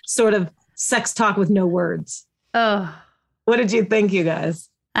Lorelai sort of sex talk with no words. Oh, what did you think, you guys?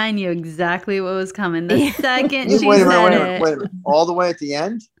 I knew exactly what was coming the second she wait a said minute. All the way at the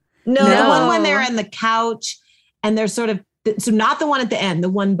end? No, the one when they're on the couch and they're sort of, so not the one at the end, the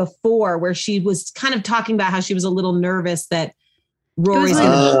one before where she was kind of talking about how she was a little nervous that Rory's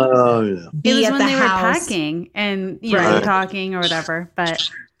going to be at the they house. were packing and, talking or whatever. But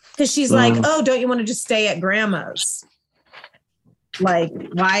because she's like, oh, don't you want to just stay at grandma's? Like,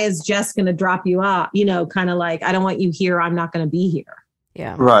 why is Jess going to drop you off? Kind of like, I don't want you here. I'm not going to be here.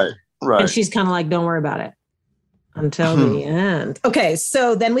 Yeah. Right. And she's kind of like, don't worry about it until the end. Okay.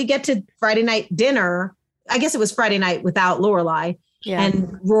 So then we get to Friday night dinner. I guess it was Friday night without Lorelai. Yeah.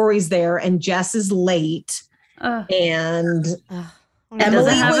 And Rory's there and Jess is late. And Emily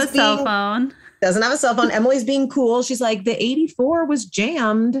doesn't have a cell phone. Doesn't have a cell phone. Emily's being cool. She's like, the 84 was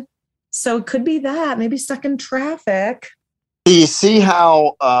jammed. So it could be that. Maybe stuck in traffic. You see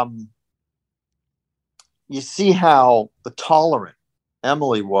how the tolerant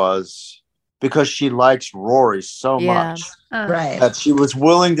Emily was, because she likes Rory so much, right? That she was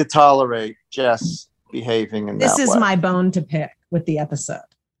willing to tolerate Jess behaving in this that way. This is my bone to pick with the episode.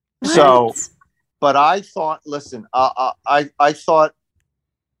 So, but I thought, listen, I thought,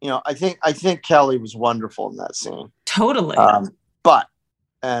 I think Kelly was wonderful in that scene. Totally.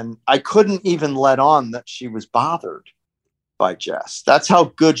 And I couldn't even let on that she was bothered by Jess. That's how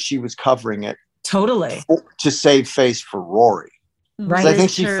good she was covering it. Totally. To save face for Rory. Right. I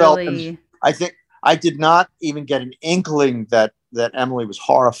think she felt. I think I did not even get an inkling that Emily was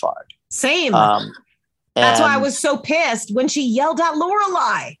horrified. Same. That's why I was so pissed when she yelled at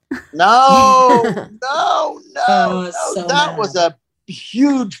Lorelai. No. So that was a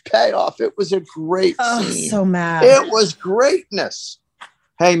huge payoff. It was a great scene. So mad. It was greatness.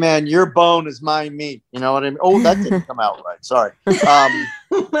 Hey man, your bone is my meat. You know what I mean? Oh, that didn't come out right. Sorry.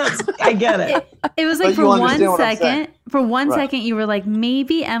 I get it. It was like for 1 second. For 1 second, you were like,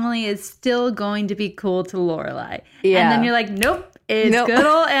 maybe Emily is still going to be cool to Lorelai. Yeah. And then you're like, nope, it's good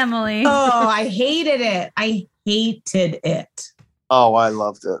old Emily. Oh, I hated it. I hated it. Oh, I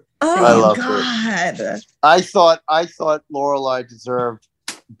loved it. Oh, I loved God. it. I thought Lorelai deserved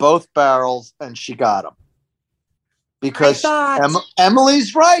both barrels, and she got them. Because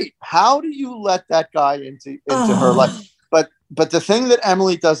Emily's right. How do you let that guy into her life? But the thing that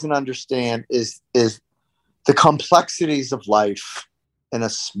Emily doesn't understand is the complexities of life in a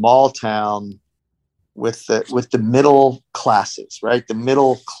small town with the middle classes, right? The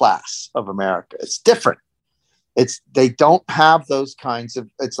middle class of America. It's different. They don't have those kinds of.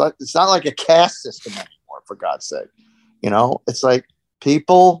 It's not like a caste system anymore. For God's sake, it's like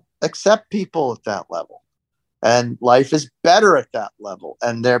people accept people at that level. And life is better at that level.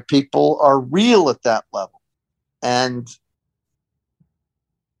 And their people are real at that level. And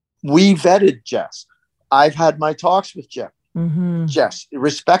we vetted Jess. I've had my talks with Jeff. Mm-hmm. Jess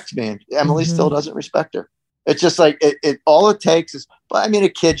respects me. And Emily still doesn't respect her. It's just like all it takes is, a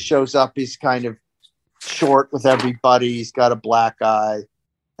kid shows up. He's kind of short with everybody. He's got a black eye.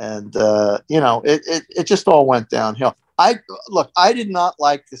 And, it just all went downhill. I did not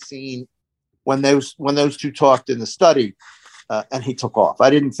like the scene when those two talked in the study, and he took off. I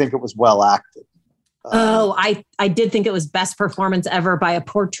didn't think it was well acted. I did think it was best performance ever by a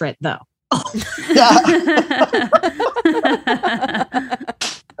portrait, though.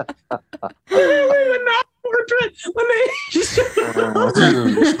 Portrait when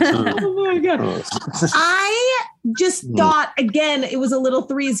oh my God. I just thought, again, it was a little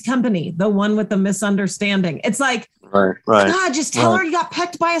Three's Company, the one with the misunderstanding. It's like, right. God, just tell her you got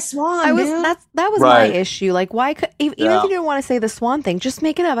pecked by a swan. That was my issue. Like, why could even if you didn't want to say the swan thing, just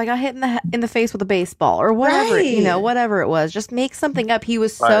make it up. I got hit in the face with a baseball or whatever, whatever it was. Just make something up. He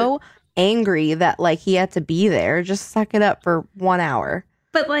was so angry that like he had to be there. Just suck it up for 1 hour.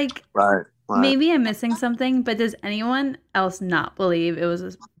 But like, maybe I'm missing something. But does anyone else not believe it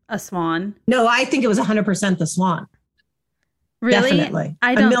was a swan. No, I think it was 100% the swan. Really? Definitely.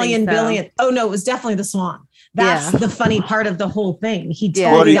 I don't a million think so. billion. Oh no, it was definitely the swan. That's the funny part of the whole thing. He What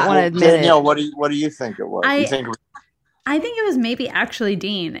totally do got you, Danielle, what do you think it was? You think it was I think it was maybe actually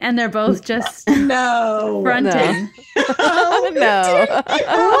Dean, and they're both just no fronting. No.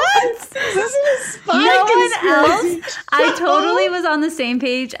 What? This is a No one else. I totally was on the same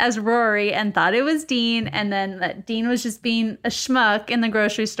page as Rory and thought it was Dean, and then that Dean was just being a schmuck in the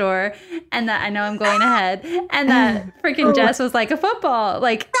grocery store, and that I know I'm going ahead, and that freaking Jess was like a football.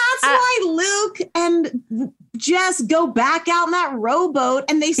 Like that's why Luke and Jess go back out in that rowboat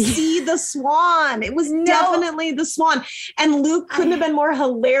and they see the swan. It was definitely the swan, and Luke couldn't have been more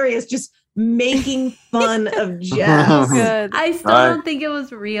hilarious. Just making fun of Jess. Good. I still don't think it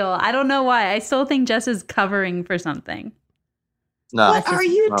was real. I don't know why. I still think Jess is covering for something. No. What are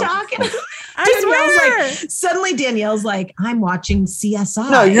you talking about? I Like, suddenly Danielle's like, I'm watching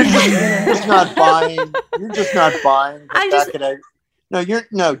CSI. No, you're just not buying. You're just not buying that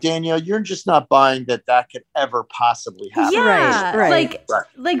Danielle, you're just not buying that could ever possibly happen. Yeah, Right.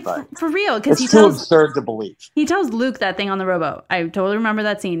 Like for real, because It's too absurd to believe. he tells Luke that thing on the rowboat. I totally remember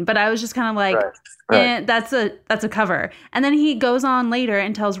that scene, but I was just kind of like, that's a cover. And then he goes on later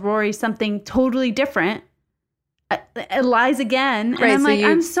and tells Rory something totally different. It lies again, and I'm like,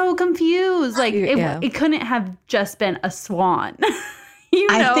 I'm so confused. Like it couldn't have just been a swan.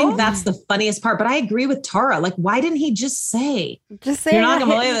 I think that's the funniest part, but I agree with Tara. Like, why didn't he just say, you're not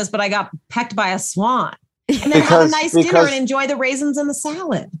going to believe this, but I got pecked by a swan? And then have a nice dinner and enjoy the raisins and the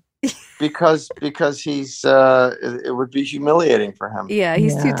salad. Because he's, it would be humiliating for him. Yeah,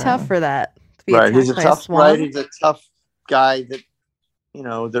 he's too tough for that. To be Right. He's a attacked by tough, swan. right? He's a tough guy that,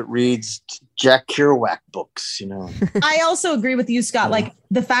 that reads Jack Kerouac books, I also agree with you, Scott. Like,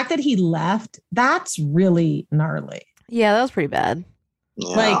 the fact that he left, that's really gnarly. Yeah, that was pretty bad.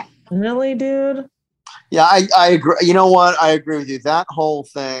 Yeah. Like, really, dude? Yeah, I agree. You know what? I agree with you. That whole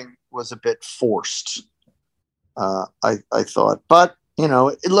thing was a bit forced. I thought, but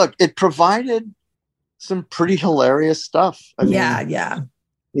look, it provided some pretty hilarious stuff. I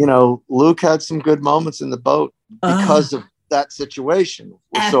mean, Luke had some good moments in the boat because of that situation.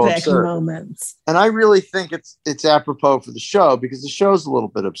 Was so absurd. Moments. And I really think it's apropos for the show because the show's a little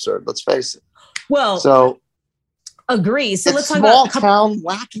bit absurd. Let's face it. Well, so. Agree. So let's talk small about town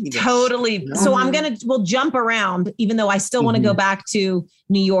wackiness. Totally. So we'll jump around, even though I still want to go back to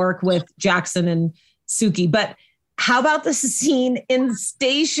New York with Jackson and Suki. But how about the scene in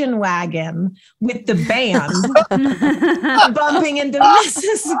Station Wagon with the band bumping into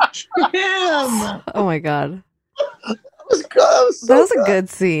Mrs. Kim? Oh my God. That was a good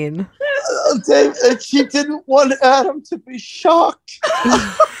scene. Dave, she didn't want Adam to be shocked.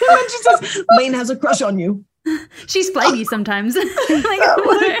 And she says, Lane has a crush on you. She's flighty sometimes. Like,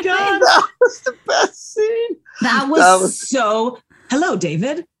 oh my God. That was the best scene. That was so, hello,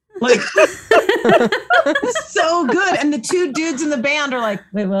 David. Like, so good. And the two dudes in the band are like,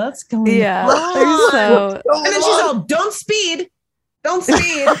 wait, what's going on? Yeah. So... And then she's all, don't speed. Don't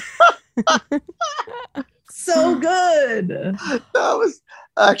speed. So good. That was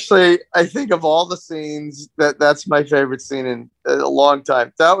actually, I think of all the scenes, that's my favorite scene in a long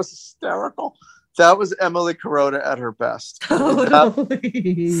time. That was hysterical. That was Emily Kuroda at her best.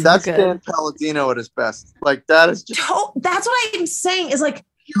 Totally. That's Dan Palladino at his best. Like, that is just... That's what I'm saying is like...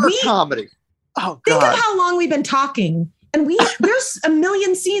 pure comedy. Oh, God. Think of how long we've been talking. And there's a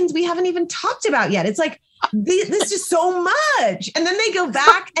million scenes we haven't even talked about yet. It's like, this is so much. And then they go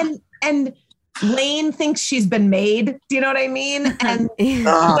back and Lane thinks she's been made. Do you know what I mean? And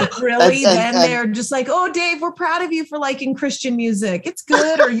but really, then they're just like, "Oh, Dave, we're proud of you for liking Christian music. It's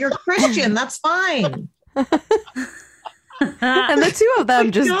good, or you're Christian. That's fine." And the two of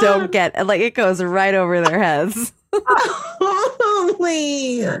them just don't get it. Like, it goes right over their heads.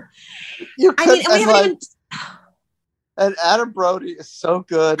 Holy! And Adam Brody is so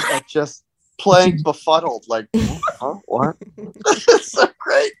good at just playing befuddled. Like, huh? What? It's so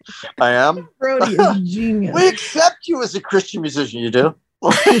great. I am. Brody is genius. We accept you as a Christian musician. You do.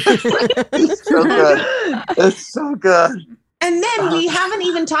 It's so good. It's so good. And then we haven't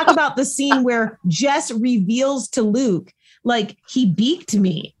even talked about the scene where Jess reveals to Luke, like, he beaked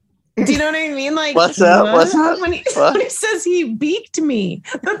me. Do you know what I mean? Like, what's that? What's that? When he says he beaked me,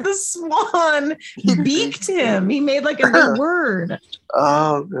 that the swan beaked him. He made like a new word.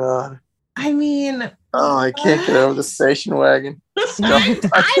 Oh, God. I mean, I can't get over the station wagon.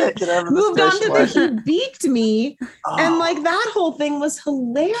 I can't get over moved the on station to wagon. the he beaked me, and like that whole thing was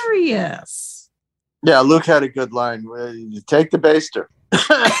hilarious. Yeah, Luke had a good line. You take the baster.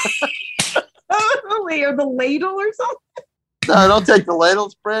 Or the ladle or something. No, don't take the ladle.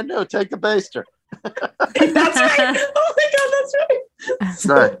 It's brand new. Take the baster. That's right. Oh my God, that's right.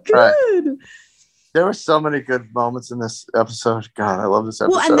 So good. Right. There were so many good moments in this episode. God, I love this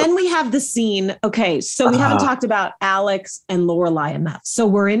episode. Well, and then we have the scene. Okay, so we haven't talked about Alex and Lorelai enough. So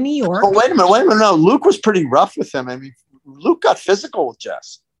we're in New York. Oh, wait a minute. No, Luke was pretty rough with him. I mean, Luke got physical with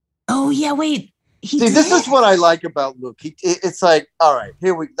Jess. Oh, yeah, wait. This is what I like about Luke. It's like, all right,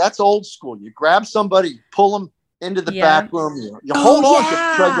 that's old school. You grab somebody, you pull them into the back room, you hold on to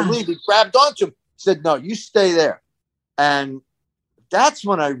him, tried to leave. He grabbed onto him, said, no, you stay there. And that's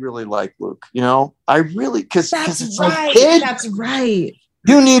when I really like Luke, I really, because it's like, kid, that's right.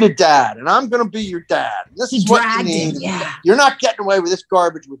 You need a dad, and I'm going to be your dad. This is what you need. Yeah. You're not getting away with this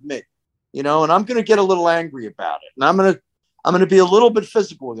garbage with me, and I'm going to get a little angry about it. And I'm going to be a little bit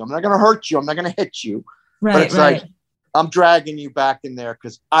physical with you. I'm not going to hurt you. I'm not going to hit you. Right, but it's like, I'm dragging you back in there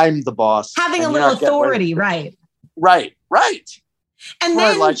because I'm the boss. Having a little authority, right. Right. And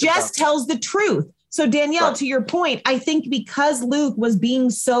then Jess tells the truth. So Danielle, to your point, I think because Luke was being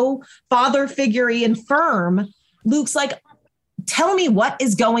so father figure-y and firm, Luke's like, tell me what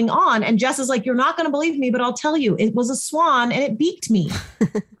is going on. And Jess is like, you're not going to believe me, but I'll tell you. It was a swan and it beaked me.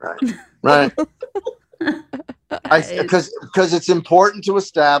 Right. Because it's important to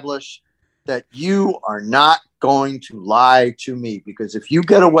establish that you are not going to lie to me, because if you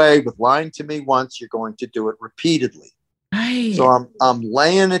get away with lying to me once, you're going to do it repeatedly. Right. So I'm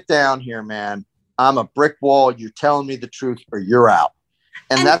laying it down here, man. I'm a brick wall. You're telling me the truth or you're out.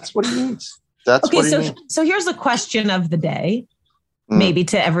 And that's what he means. That's what he means. So here's a question of the day, maybe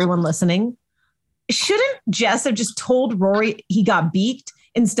to everyone listening. Shouldn't Jess have just told Rory he got beaked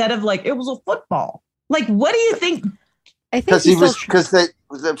instead of like, it was a football? Like, what do you think? I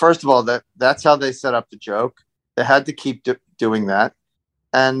think first of all, that's how they set up the joke. They had to keep doing that.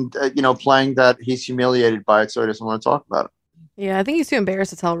 And, playing that he's humiliated by it, so he doesn't want to talk about it. Yeah, I think he's too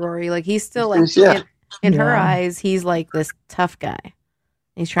embarrassed to tell Rory. Like, he's still like, in her eyes, he's like this tough guy.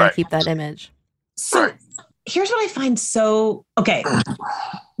 He's trying to keep that image. So here's what I find okay.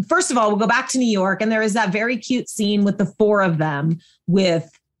 First of all, we'll go back to New York, and there is that very cute scene with the four of them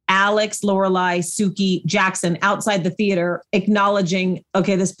with Alex, Lorelai, Suki, Jackson outside the theater acknowledging,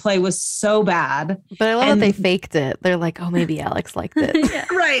 okay, this play was so bad. But I love that they faked it. They're like, oh, maybe Alex liked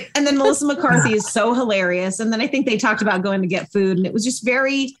it. Right. And then Melissa McCarthy is so hilarious. And then I think they talked about going to get food, and it was just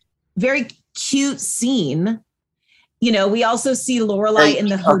very, very cute scene. We also see Lorelai in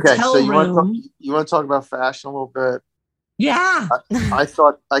the hotel room. You want to talk about fashion a little bit? Yeah. I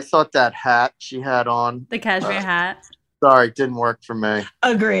thought that hat she had on, the cashmere hat. Sorry, it didn't work for me.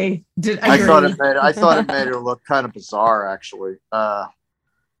 Agree. I thought it made her look kind of bizarre, actually. It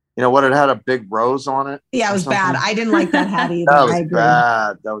had a big rose on it. Yeah, it was bad. I didn't like that hat either. That was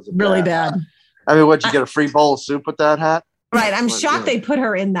bad. That was really bad. I mean, what'd you get, a free bowl of soup with that hat? Right. I'm shocked they put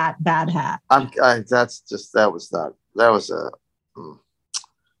her in that bad hat.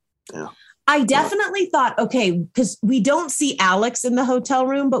 I definitely thought, okay, because we don't see Alex in the hotel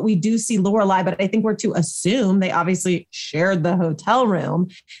room, but we do see Lorelai. But I think we're to assume they obviously shared the hotel room.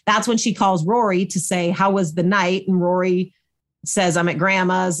 That's when she calls Rory to say, how was the night? And Rory says, I'm at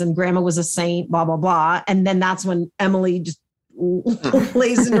grandma's, and grandma was a saint, blah, blah, blah. And then that's when Emily just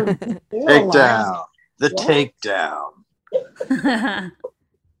lays in her takedown. The takedown.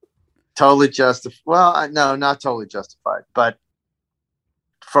 Totally justified. Well, no, not totally justified, but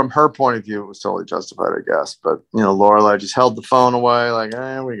from her point of view, it was totally justified, I guess. But, Lorelai just held the phone away like,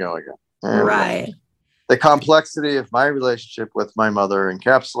 there we go again. Right. The complexity of my relationship with my mother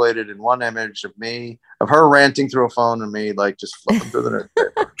encapsulated in one image of her ranting through a phone and me, like, just flipping through the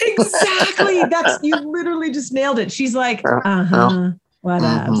newspaper. Exactly. You literally just nailed it. She's like, whatever.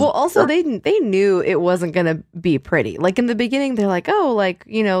 Well, also they knew it wasn't going to be pretty. Like in the beginning, they're like, oh, like,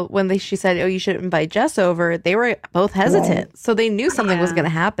 when she said, oh, you should invite Jess over, they were both hesitant. Right. So they knew something was going to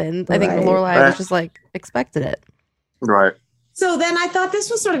happen. I think Lorelai was just like expected it. Right. So then I thought this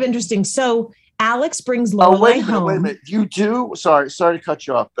was sort of interesting. So Alex brings Lorelai home. Wait a minute. You do? Sorry to cut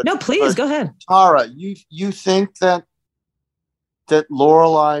you off. But no, please go ahead. Tara, you think that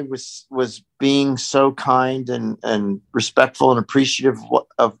Lorelai was being so kind and respectful and appreciative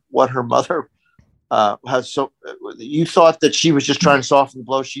of what her mother has. So you thought that she was just trying to soften the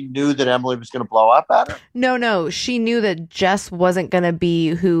blow. She knew that Emily was going to blow up at her. No, she knew that Jess wasn't going to be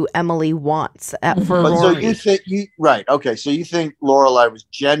who Emily wants for Rory. So you think right? Okay, so you think Lorelai was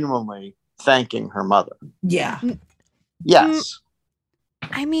genuinely thanking her mother? Yeah. Yes.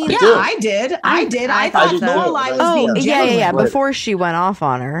 I mean, yeah, I did. I thought Lorelai was being genuine. Yeah. Before she went off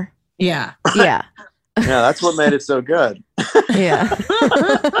on her. Yeah. Yeah. Yeah, that's what made it so good. Yeah.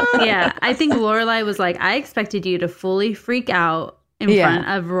 Yeah, I think Lorelai was like, I expected you to fully freak out in front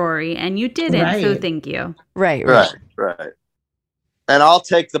of Rory, and you didn't. So thank you. Right. And I'll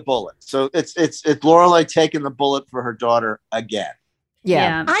take the bullet. So it's Lorelai taking the bullet for her daughter again.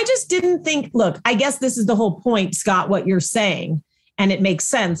 Yeah. I just didn't think, look, I guess this is the whole point, Scott, what you're saying, and it makes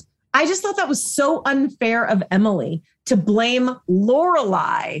sense. I just thought that was so unfair of Emily to blame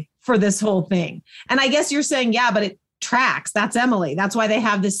Lorelai for this whole thing. And I guess you're saying, yeah, but it tracks. That's Emily. That's why they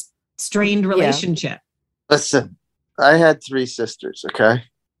have this strained relationship. Listen, I had 3 sisters, okay?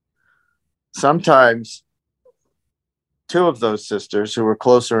 Sometimes 2 of those sisters who were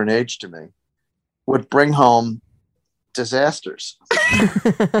closer in age to me would bring home disasters.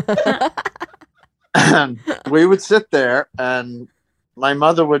 And we would sit there and my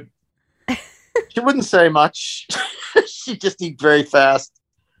mother she wouldn't say much. She'd just eat very fast.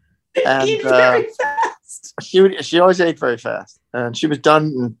 And eat very fast. She always ate very fast. And she was done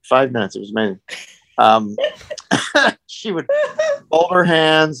in 5 minutes. It was amazing. She would fold her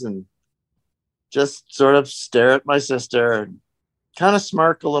hands and just sort of stare at my sister and kind of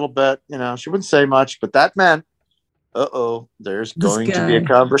smirk a little bit. You know, she wouldn't say much, but that meant, there's going to be a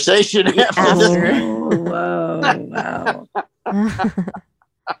conversation after this. Whoa, wow.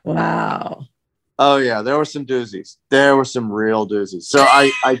 Wow. Oh yeah, there were some doozies. There were some real doozies. So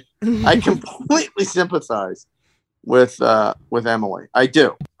I completely sympathize with Emily. I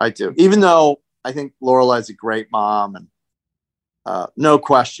do. Even though I think Lorelai's a great mom, and no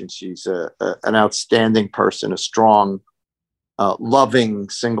question, she's an outstanding person, a strong, loving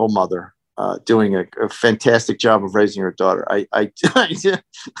single mother, doing a fantastic job of raising her daughter. I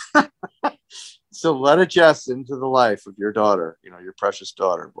So let it just into the life of your daughter, your precious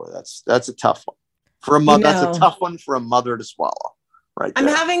daughter. Boy, that's a tough one for a mother. That's a tough one for a mother to swallow. Right. I'm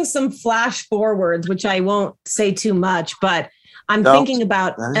having some flash forwards, which I won't say too much, but I'm thinking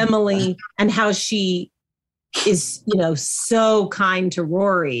about Emily and how she is, so kind to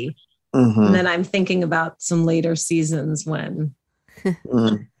Rory. Mm-hmm. And then I'm thinking about some later seasons when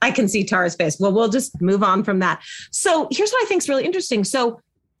I can see Tara's face. Well, we'll just move on from that. So here's what I think is really interesting. So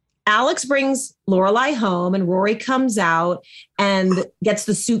Alex brings Lorelai home and Rory comes out and gets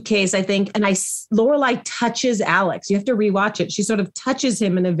the suitcase, I think. And Lorelai touches Alex. You have to rewatch it. She sort of touches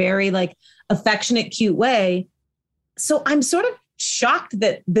him in a very affectionate, cute way. So I'm sort of shocked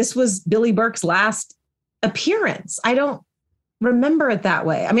that this was Billy Burke's last appearance. I don't remember it that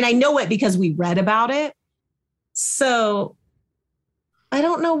way. I mean, I know it because we read about it. So I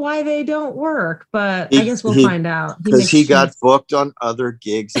don't know why they don't work, but I guess we'll find out. Because he got booked on other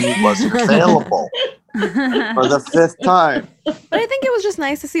gigs and he wasn't available for the 5th time. But I think it was just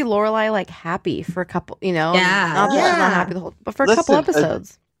nice to see Lorelai happy for a couple, not that she's not happy the whole, but for a couple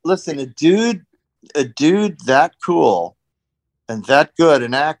episodes. A dude that cool and that good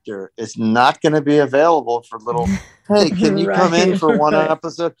an actor is not going to be available for little. Hey, can you come in for one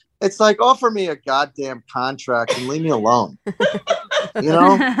episode? It's like, offer me a goddamn contract and leave me alone.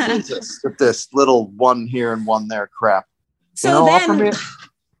 Jesus, with this little one here and one there crap. So then, offer me,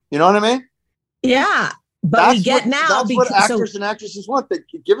 you know what I mean? Yeah, but we get now. That's what actors and actresses want. They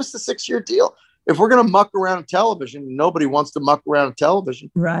give us the 6-year deal. If we're going to muck around in television, nobody wants to muck around in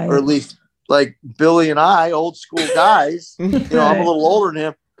television, right? Or at least like Billy and I, old school guys. I'm a little older than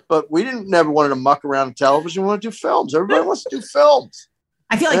him, but we never wanted to muck around in television. We want to do films. Everybody wants to do films.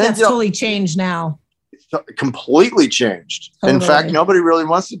 I feel like that's totally changed now. It's completely changed. Totally. In fact, nobody really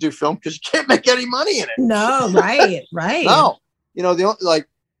wants to do film because you can't make any money in it. No, right. No,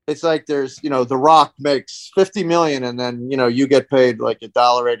 it's like there's, The Rock makes $50 million, and then you get paid like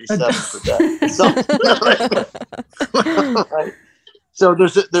 $1.87 per day. Right? So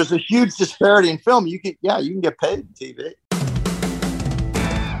there's a huge disparity in film. You can get paid in TV.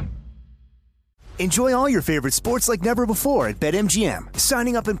 Enjoy all your favorite sports like never before at BetMGM.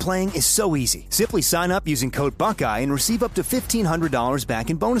 Signing up and playing is so easy. Simply sign up using code Buckeye and receive up to $1,500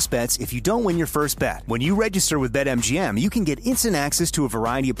 back in bonus bets if you don't win your first bet. When you register with BetMGM, you can get instant access to a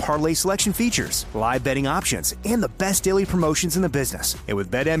variety of parlay selection features, live betting options, and the best daily promotions in the business. And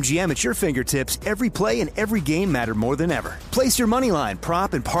with BetMGM at your fingertips, every play and every game matter more than ever. Place your moneyline,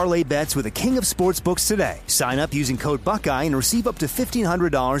 prop, and parlay bets with the king of sportsbooks today. Sign up using code Buckeye and receive up to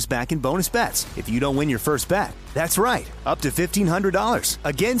 $1,500 back in bonus bets if you don't win your first bet. That's right, up to $1,500.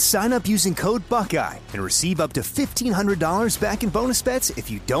 Again, sign up using code Buckeye and receive up to $1,500 back in bonus bets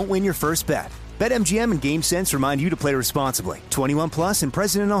if you don't win your first bet. BetMGM and GameSense remind you to play responsibly. 21 plus and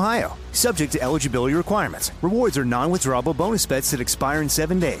present in Ohio. Subject to eligibility requirements. Rewards are non-withdrawable bonus bets that expire in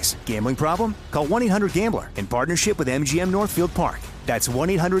 7 days. Gambling problem? Call 1-800-GAMBLER in partnership with MGM Northfield Park. That's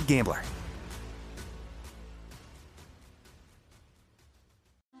 1-800-GAMBLER.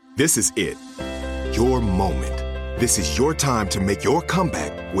 This is it. Your moment. This is your time to make your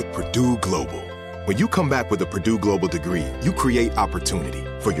comeback with Purdue Global. When you come back with a Purdue Global degree, you create opportunity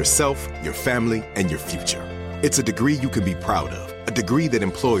for yourself, your family, and your future. It's a degree you can be proud of, a degree that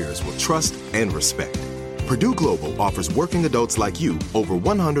employers will trust and respect. Purdue Global offers working adults like you over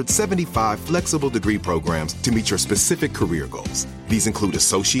 175 flexible degree programs to meet your specific career goals. These include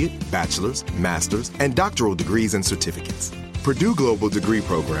associate, bachelor's, master's, and doctoral degrees and certificates. Purdue Global degree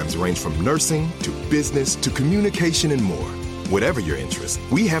programs range from nursing to business to communication and more. Whatever your interest,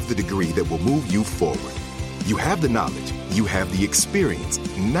 we have the degree that will move you forward. You have the knowledge, you have the experience.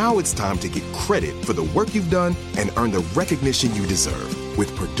 Now it's time to get credit for the work you've done and earn the recognition you deserve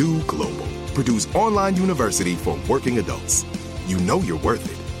with Purdue Global, Purdue's online university for working adults. You know you're worth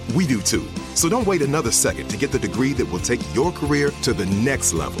it. We do too. So don't wait another second to get the degree that will take your career to the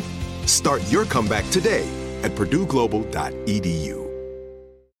next level. Start your comeback today at purdueglobal.edu.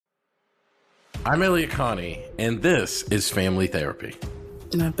 I'm Elliot Connie, and this is Family Therapy.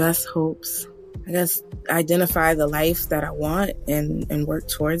 My best hopes, I guess, identify the life that I want and work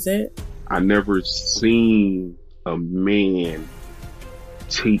towards it. I never seen a man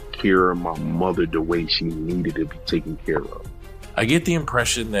take care of my mother the way she needed to be taken care of. I get the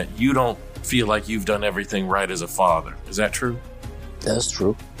impression that you don't feel like you've done everything right as a father. Is that true? That's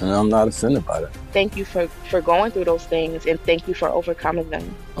true, and I'm not offended by that. Thank you for going through those things, and thank you for overcoming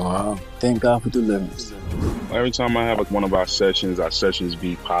them. Wow, thank God for deliverance. Every time I have one of our sessions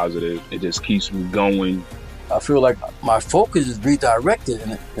be positive. It just keeps me going. I feel like my focus is redirected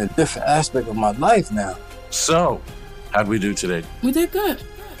in a different aspect of my life now. So, how'd we do today? We did good.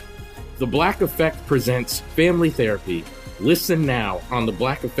 The Black Effect presents Family Therapy. Listen now on the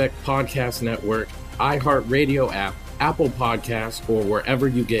Black Effect Podcast Network, iHeartRadio app, Apple Podcasts, or wherever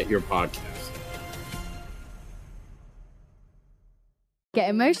you get your podcasts.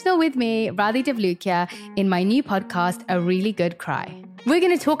 Get emotional with me, Radhi Devlukia, in my new podcast, A Really Good Cry. We're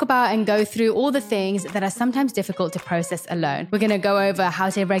going to talk about and go through all the things that are sometimes difficult to process alone. We're going to go over how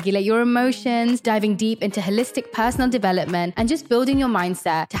to regulate your emotions, diving deep into holistic personal development, and just building your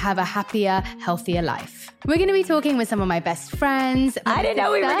mindset to have a happier, healthier life. We're going to be talking with some of my best friends. I didn't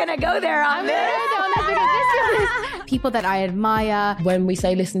know we were going to go there on this. People that I admire. When we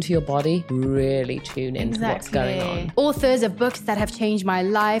say listen to your body, really tune into what's going on. Authors of books that have changed my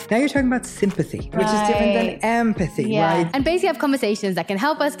life. Now you're talking about sympathy, which is different than empathy, right? And basically have conversations that can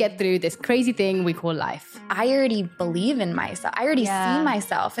help us get through this crazy thing we call life. I already believe in myself. I already see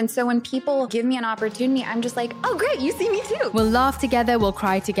myself. And so when people give me an opportunity, I'm just like, oh, great, you see me too. We'll laugh together, we'll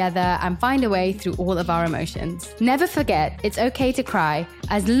cry together, and find a way through all of our emotions. Never forget, it's okay to cry,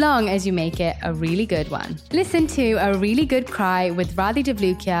 as long as you make it a really good one. Listen to A Really Good Cry with Radhi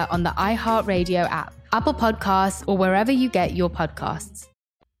Devlukia on the iHeartRadio app, Apple Podcasts, or wherever you get your podcasts.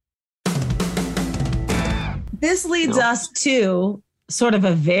 This leads us to sort of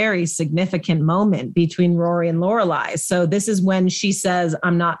a very significant moment between Rory and Lorelai. So this is when she says,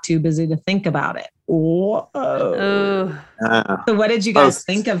 I'm not too busy to think about it. Whoa. So what did you guys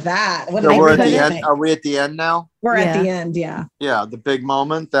think of that? What so we're at the end. Are we at the end now? We're at the end, yeah. Yeah, the big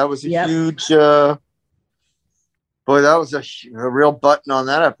moment. That was a huge... boy, that was a real button on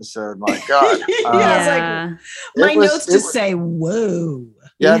that episode. My God. I was like, my notes just say, whoa.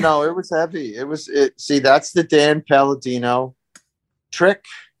 Yeah, no, it was heavy. See, that's the Dan Palladino trick,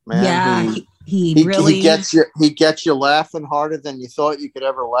 man. Yeah, he really he gets you laughing harder than you thought you could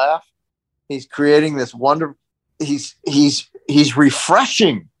ever laugh. He's creating this wonder. He's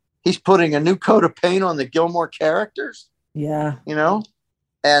refreshing. He's putting a new coat of paint on the Gilmore characters. Yeah,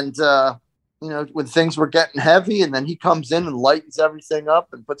 and when things were getting heavy, and then he comes in and lightens everything up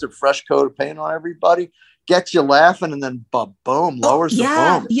and puts a fresh coat of paint on everybody, gets you laughing, and then boom, lowers the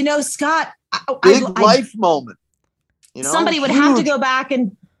boom. Scott, big life moment. Somebody would have to go back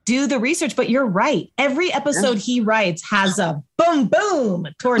and do the research, but you're right. Every episode he writes has a boom, boom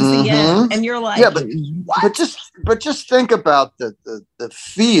towards the end, and you're like, what? But just think about the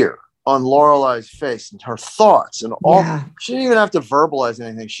fear on Lorelai's face and her thoughts and all. Yeah. She didn't even have to verbalize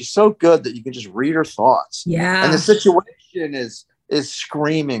anything. She's so good that you can just read her thoughts. Yeah, and the situation is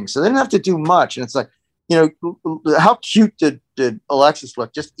screaming, so they didn't have to do much. And it's like, how cute did Alexis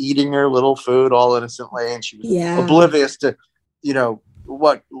look, just eating her little food all innocently, and she was oblivious to,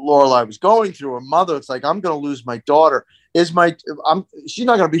 what Lorelai was going through. Her mother, it's like, I'm going to lose my daughter. She's not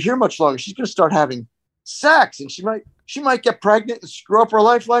going to be here much longer. She's going to start having sex, and she might get pregnant and screw up her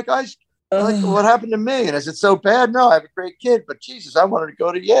life like what happened to me. And is it so bad? No, I have a great kid, but Jesus, I wanted to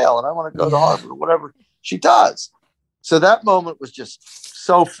go to Yale and I want to go to Harvard or whatever she does. So that moment was just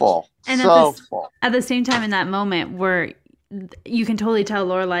so full. And so at the same time in that moment, we're you can totally tell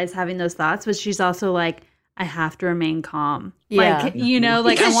Lorelai's having those thoughts, but she's also like, I have to remain calm. Yeah. Like, you know,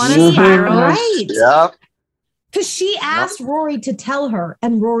 like Because I want to spiral. Right. Yep. Because she asked Rory to tell her,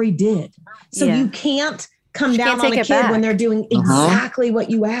 and Rory did. So you can't come down on a kid when they're doing exactly what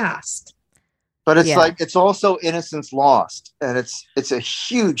you asked. But it's like, it's also innocence lost. And it's a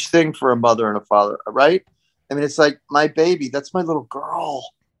huge thing for a mother and a father, right? I mean, it's like, my baby, that's my little girl.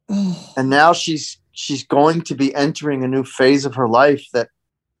 And now she's going to be entering a new phase of her life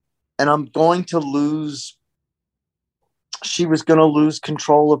and I'm going to she was going to lose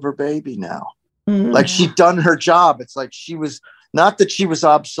control of her baby now. Like she'd done her job. It's like not that she was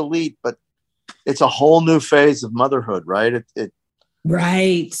obsolete, but it's a whole new phase of motherhood, right?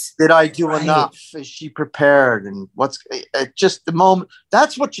 Right. Did I do enough? Is she prepared? And just the moment?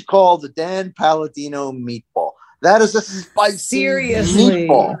 That's what you call the Dan Palladino meatball. That is a spicy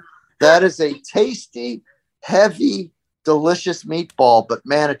meatball. That is a tasty, heavy, delicious meatball. But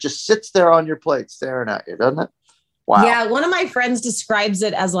man, it just sits there on your plate staring at you, doesn't it? Wow. Yeah, one of my friends describes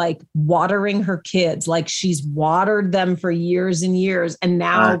it as like watering her kids. Like she's watered them for years and years, and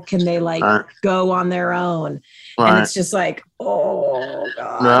now can they go on their own? And it's just like, oh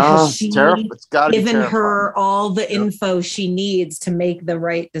God, no, she it's gotta given her all the info she needs to make the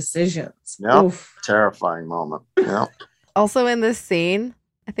right decisions. Yep. Terrifying moment. Yeah. Also in this scene,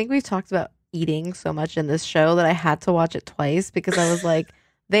 I think we've talked about eating so much in this show that I had to watch it twice because I was like,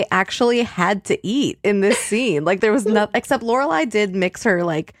 they actually had to eat in this scene. Like there was nothing except Lorelai did mix her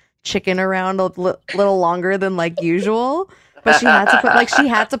like chicken around a little longer than like usual, but she had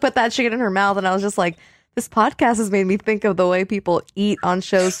to put that chicken in her mouth. And I was just like, this podcast has made me think of the way people eat on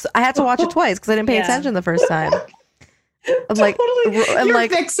shows. I had to watch it twice because I didn't pay attention the first time. I'm like, you're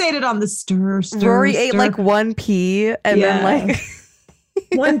fixated on the stir. Rory ate like one pea and then like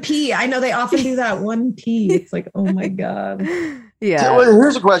one pea. I know they often do that. One pea. It's like, oh my God. Yeah. So,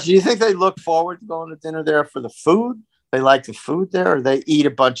 here's a question. Do you think they look forward to going to dinner there for the food? They like the food there, or they eat a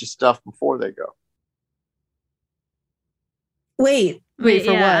bunch of stuff before they go? Wait, for what?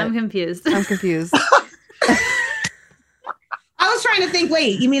 I'm confused. I was trying to think,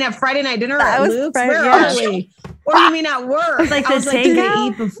 wait, you mean at Friday night dinner That at was Luke's? Friday- Where yeah. are we? Or you mean at work? Like I was the like, do they takeout?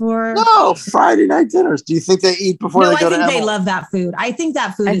 eat before? No, Friday night dinners. Do you think they eat before No, they I go to think they Emily? love that food. I think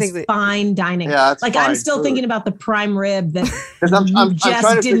that food is fine dining. Yeah, it's like fine I'm still food. thinking about the prime rib that I'm just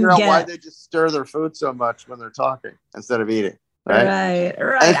trying to didn't figure out get. why they just stir their food so much when they're talking instead of eating. Right.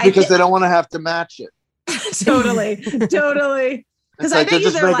 Right. And it's because they don't want to have to match it. Totally. Because It's I like they're bet you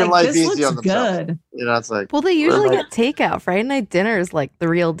just they're making like, life this easy on looks themselves. good. You know, it's like, well, they usually get takeout. Friday night dinner is like the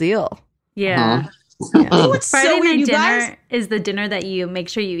real deal. Yeah. You know what's Friday so night weird, you dinner guys? is the dinner that you make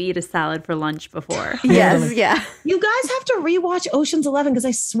sure you eat a salad for lunch before. Yes, yeah. You guys have to rewatch Ocean's 11 because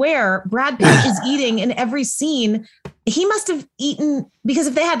I swear Brad Pitt is eating in every scene. He must have eaten because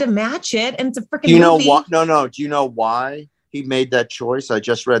if they had to match it, and it's a freaking do you know movie. what? No. Do you know why he made that choice? I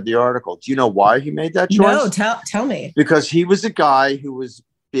just read the article. Do you know why he made that choice? No, tell me. Because he was a guy who was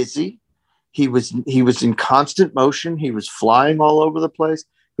busy. He was in constant motion. He was flying all over the place.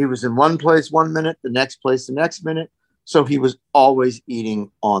 He was in one place 1 minute, the next place the next minute. So he was always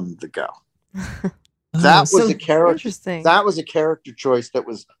eating on the go. That was a character. Interesting. That was a character choice that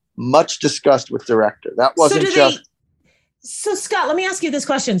was much discussed with director. That wasn't So Scott, let me ask you this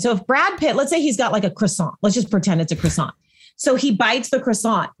question. So if Brad Pitt, let's say he's got like a croissant, let's just pretend it's a croissant. So he bites the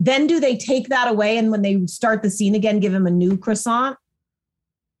croissant. Then do they take that away? And when they start the scene again, give him a new croissant?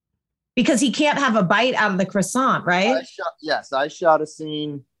 Because he can't have a bite out of the croissant, right? I shot a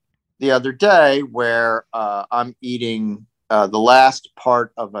scene the other day where I'm eating the last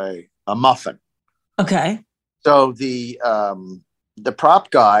part of a muffin. Okay. So the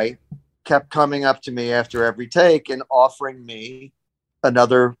prop guy kept coming up to me after every take and offering me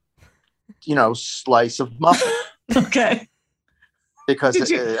another, slice of muffin. Okay.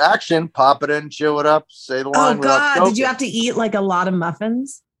 Because action, pop it in, chew it up, say the line. Oh God! Did you have to eat like a lot of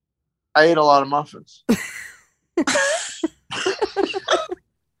muffins? I ate a lot of muffins. But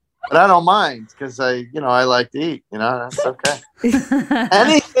I don't mind because I like to eat. That's okay.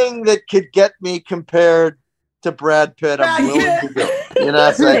 Anything that could get me compared to Brad Pitt, I'm willing to do.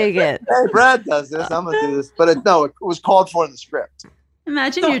 It's like, hey, Brad does this, I'm gonna do this. But it was called for in the script.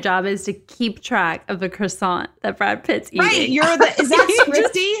 Imagine your job is to keep track of the croissant that Brad Pitt's eating. Right, is that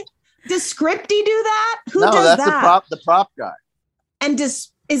Scripty? Does Scripty do that? Who does that's that? the prop guy. And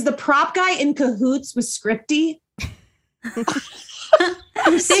is the prop guy in cahoots with Scripty?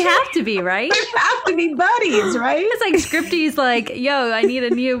 They have to be, right? They have to be buddies, right? It's like Scripty's like, yo, I need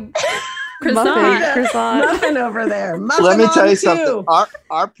a new croissant. Muffin over there. Muffin Let me tell you too. something.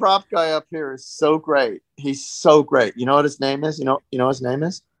 Our prop guy up here is so great. He's so great. You know what his name is? You know his name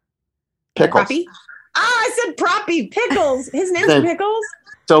is? Pickles. Proppy? I said Proppy. Pickles. His name's Pickles.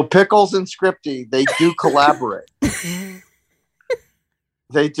 So Pickles and Scripty, they do collaborate.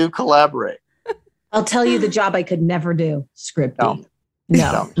 They do collaborate. I'll tell you the job I could never do. Scripty.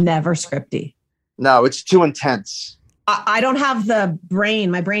 No, never Scripty. No, it's too intense. I don't have the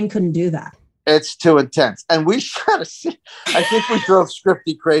brain. My brain couldn't do that. It's too intense. And we try to see. I think we drove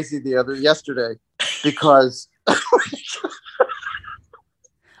Scripty crazy yesterday because.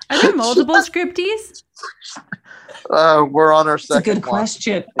 Are there multiple Scripties? We're on our second. That's a good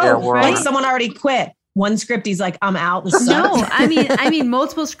question. Yeah, right. Someone already quit. One Scripty's like, I'm out. No, I mean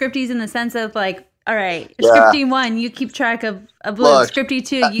multiple Scripties in the sense of like, all right, Scripty 1, you keep track of Luke. Scripty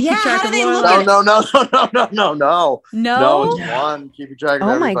 2, you keep track of Laura. No. No, it's one. Keeping track of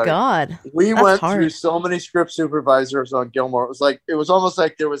everybody. Oh my God. We went through so many script supervisors on Gilmore. It was almost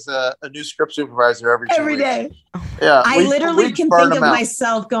like there was a new script supervisor every day. Yeah. I literally can think of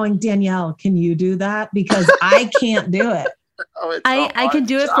myself going, Danielle, can you do that? Because I can't do it. I could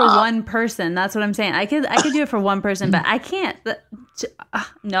do it for one person. That's what I'm saying. I could do it for one person, but I can't.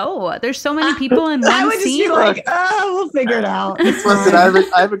 No, there's so many people in one I would scene. Just be like, we'll figure it out. Listen,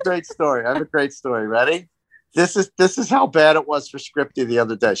 I have a great story. Ready? This is how bad it was for Scripty the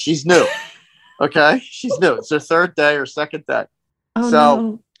other day. She's new. Okay, she's new. It's her third day or second day.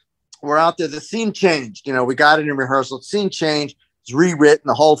 We're out there. The scene changed. We got it in rehearsal. The scene changed. It's rewritten.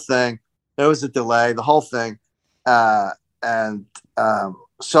 The whole thing. There was a delay. The whole thing.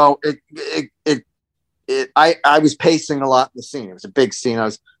 So I was pacing a lot in the scene. It was a big scene. I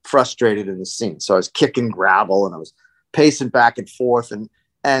was frustrated in the scene. So I was kicking gravel and I was pacing back and forth.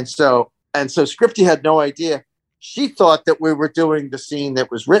 And so Scripty had no idea. She thought that we were doing the scene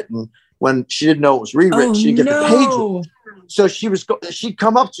that was written when she didn't know it was rewritten. She'd get the page. So she'd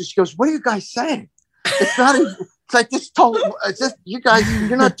come up to, she goes, what are you guys saying? It's not, it's like this it's just, you guys,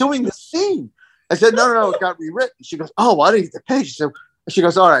 you're not doing the scene. I said, no, it got rewritten. She goes, oh, I didn't get the page. So she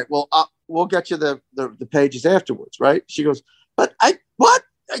goes, all right, well, we'll get you the pages afterwards, right? She goes, but what?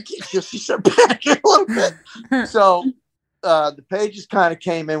 She said back a little bit. So the pages kind of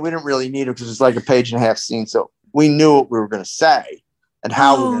came in. We didn't really need them because it's like a page and a half scene. So we knew what we were going to say and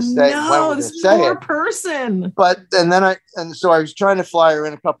how we were going to say it, when we were going to say it. Person. But so I was trying to fly her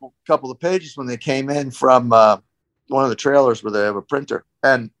in a couple of pages when they came in from one of the trailers where they have a printer,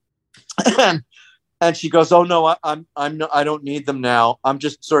 and she goes, "Oh no, I don't need them now. I'm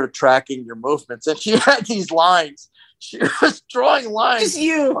just sort of tracking your movements." And she had these lines. She was drawing lines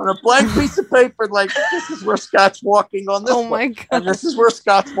on a blank piece of paper, like this is where Scott's walking on this one. My God. And this is where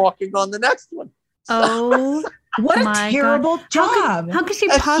Scott's walking on the next one. Oh, what a terrible job! How could she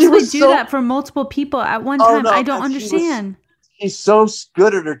possibly do that for multiple people at one time? I don't understand. She's so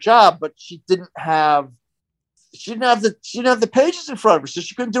good at her job, but she didn't have the pages in front of her, so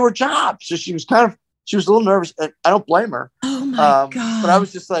she couldn't do her job. So she was a little nervous, and I don't blame her. Oh my God! But I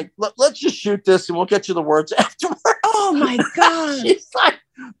was just like, let's just shoot this, and we'll get you the words afterwards. Oh my God! She's like,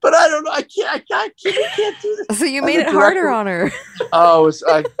 but I don't know. I can't do this. So you made it harder on her. Oh,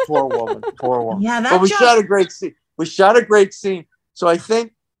 poor woman. Yeah, but we shot a great scene. So I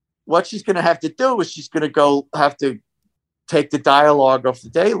think what she's going to have to do is she's going to have to take the dialogue off the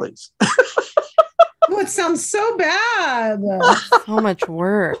dailies. Oh, it sounds so bad. So much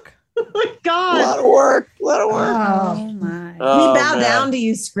work. Oh my God. A lot of work. Oh my. We bow down to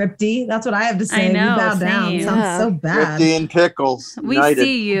you, Scripty. That's what I have to say. I know, we bow down. It sounds so bad. Scripty and Pickles. We united.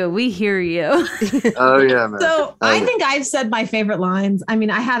 see you. We hear you. Oh yeah, man. So I think I've said my favorite lines. I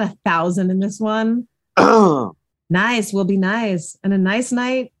mean, I had 1,000 in this one. Nice will be nice. And a nice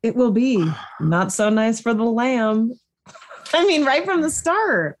night it will be. Not so nice for the lamb. I mean, right from the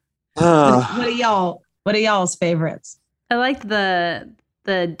start. What are y'all's favorites? I liked the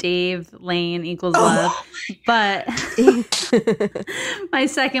Dave Lane equals love, but my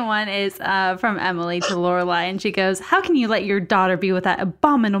second one is from Emily to Lorelai, and she goes, "How can you let your daughter be with that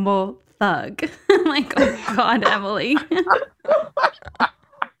abominable thug?" I'm like, oh God, Emily.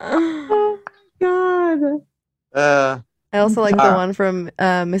 Oh God. I also like the one from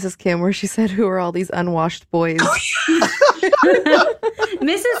Mrs. Kim where she said, "Who are all these unwashed boys?"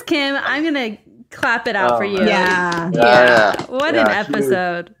 Mrs. Kim, I'm gonna clap it out for you. Yeah. What an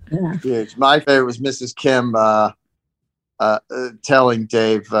episode. Huge. My favorite was Mrs. Kim telling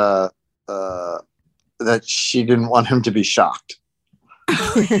Dave that she didn't want him to be shocked.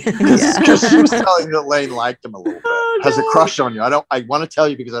 Because she was telling that Lane liked him a little bit. Has a crush on you. I want to tell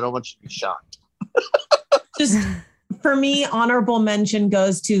you because I don't want you to be shocked. Just For me, honorable mention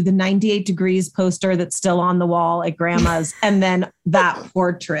goes to the 98 Degrees poster that's still on the wall at grandma's. And then that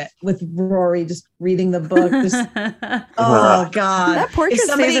portrait with Rory just reading the book. Oh, God. That portrait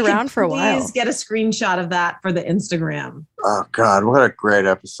stays around for a while. Please get a screenshot of that for the Instagram. Oh, God. What a great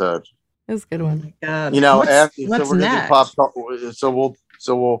episode. It was a good one. Oh, God. You know, what's next?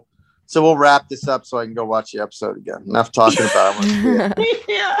 So we'll wrap this up so I can go watch the episode again. Enough talking about it.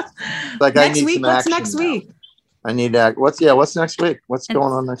 Yeah. Like next week, what's next week? I need what's next week? What's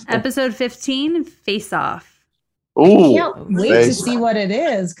going on next week? Episode 15, Face Off. Ooh. I can't wait to see what it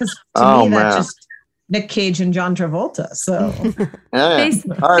is, because to me that's just Nick Cage and John Travolta. So Face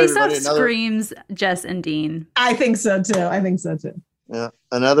Off screams Jess and Dean. I think so too. Yeah.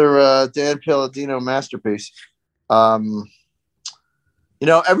 Another Dan Palladino masterpiece. Everywhere,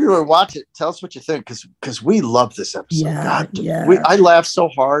 watch it. Tell us what you think, because we love this episode. I laughed so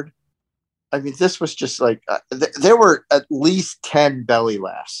hard. I mean, this was just like there were at least 10 belly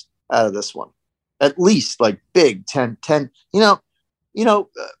laughs out of this one. At least like big 10.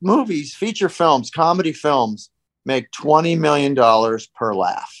 Movies, feature films, comedy films make $20 million per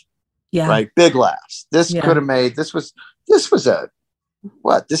laugh. Yeah. Right. Big laughs. This could have made. This is a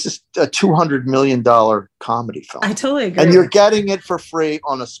 $200 million comedy film. I totally agree. And you're getting it for free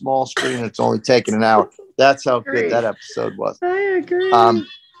on a small screen. It's only taken an hour. That's how good that episode was. I agree. All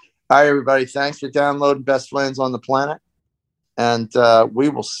right, everybody. Thanks for downloading Best Friends on the Planet. And we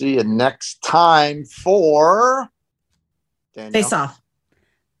will see you next time for Danielle? Face Off.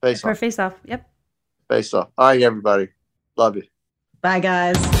 Face For Off. Face Off. Yep. Face Off. All right, everybody. Love you. Bye,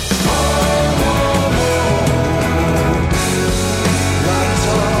 guys.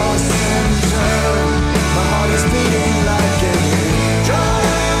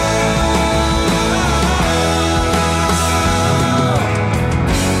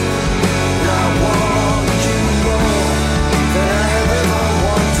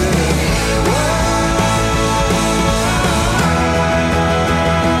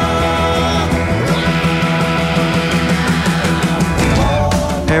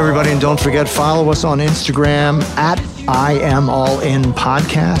 Hey, everybody, and don't forget, follow us on Instagram at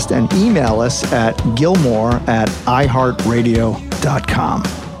IamAllInPodcast and email us at Gilmore@iHeartRadio.com.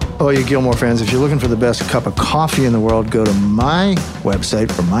 Oh, you Gilmore fans, if you're looking for the best cup of coffee in the world, go to my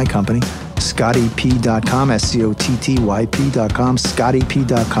website for my company, ScottyP.com, SCOTTYP.com,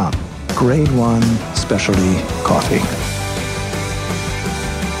 ScottyP.com. Grade 1 specialty coffee.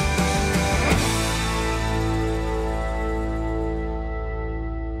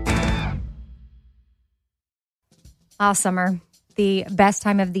 Summer, the best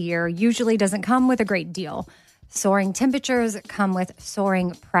time of the year, usually doesn't come with a great deal. Soaring temperatures come with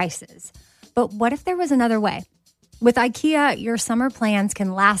soaring prices. But what if there was another way? With IKEA, your summer plans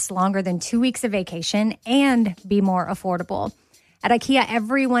can last longer than 2 weeks of vacation and be more affordable. At IKEA,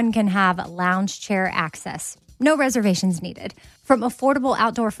 everyone can have lounge chair access. No reservations needed. From affordable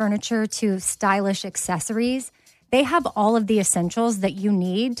outdoor furniture to stylish accessories, they have all of the essentials that you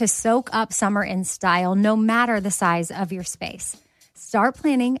need to soak up summer in style, no matter the size of your space. Start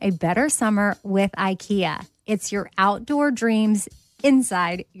planning a better summer with IKEA. It's your outdoor dreams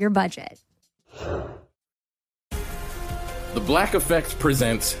inside your budget. The Black Effect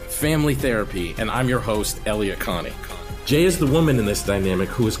presents Family Therapy, and I'm your host, Elliot Connie. Jay is the woman in this dynamic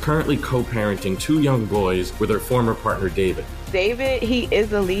who is currently co-parenting 2 young boys with her former partner, David. David, he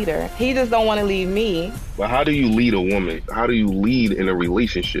is a leader. He just don't want to leave me. But how do you lead a woman? How do you lead in a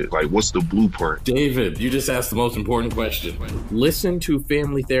relationship? Like, what's the blueprint? David, you just asked the most important question. Listen to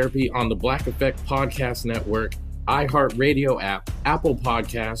Family Therapy on the Black Effect Podcast Network, iHeartRadio app, Apple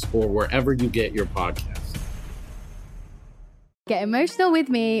Podcasts, or wherever you get your podcasts. Get emotional with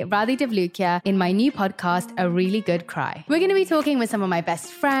me, Radhi Devlukia, in my new podcast, A Really Good Cry. We're going to be talking with some of my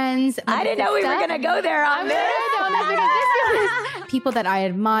best friends. I didn't know we were going to go there on this. People that I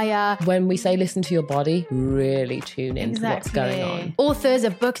admire. When we say listen to your body, really tune into what's going on. Authors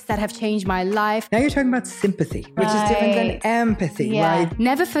of books that have changed my life. Now you're talking about sympathy, which is different than empathy, right?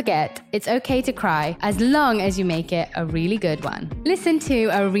 Never forget, it's okay to cry as long as you make it a really good one. Listen to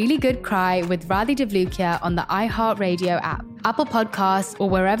A Really Good Cry with Radhi Devlukia on the iHeartRadio app, Apple Podcasts, or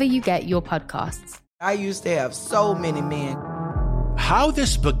wherever you get your podcasts. I used to have so many men. How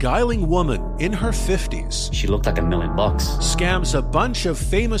this beguiling woman in her 50s, she looked like $1 million, scams a bunch of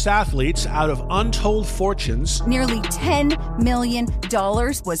famous athletes out of untold fortunes. Nearly $10 million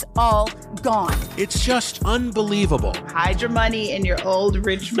was all gone. It's just unbelievable. Hide your money in your old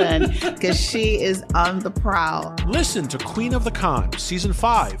rich man, because she is on the prowl. Listen to Queen of the Con, Season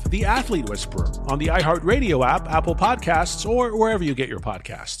 5, The Athlete Whisperer, on the iHeartRadio app, Apple Podcasts, or wherever you get your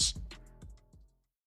podcasts.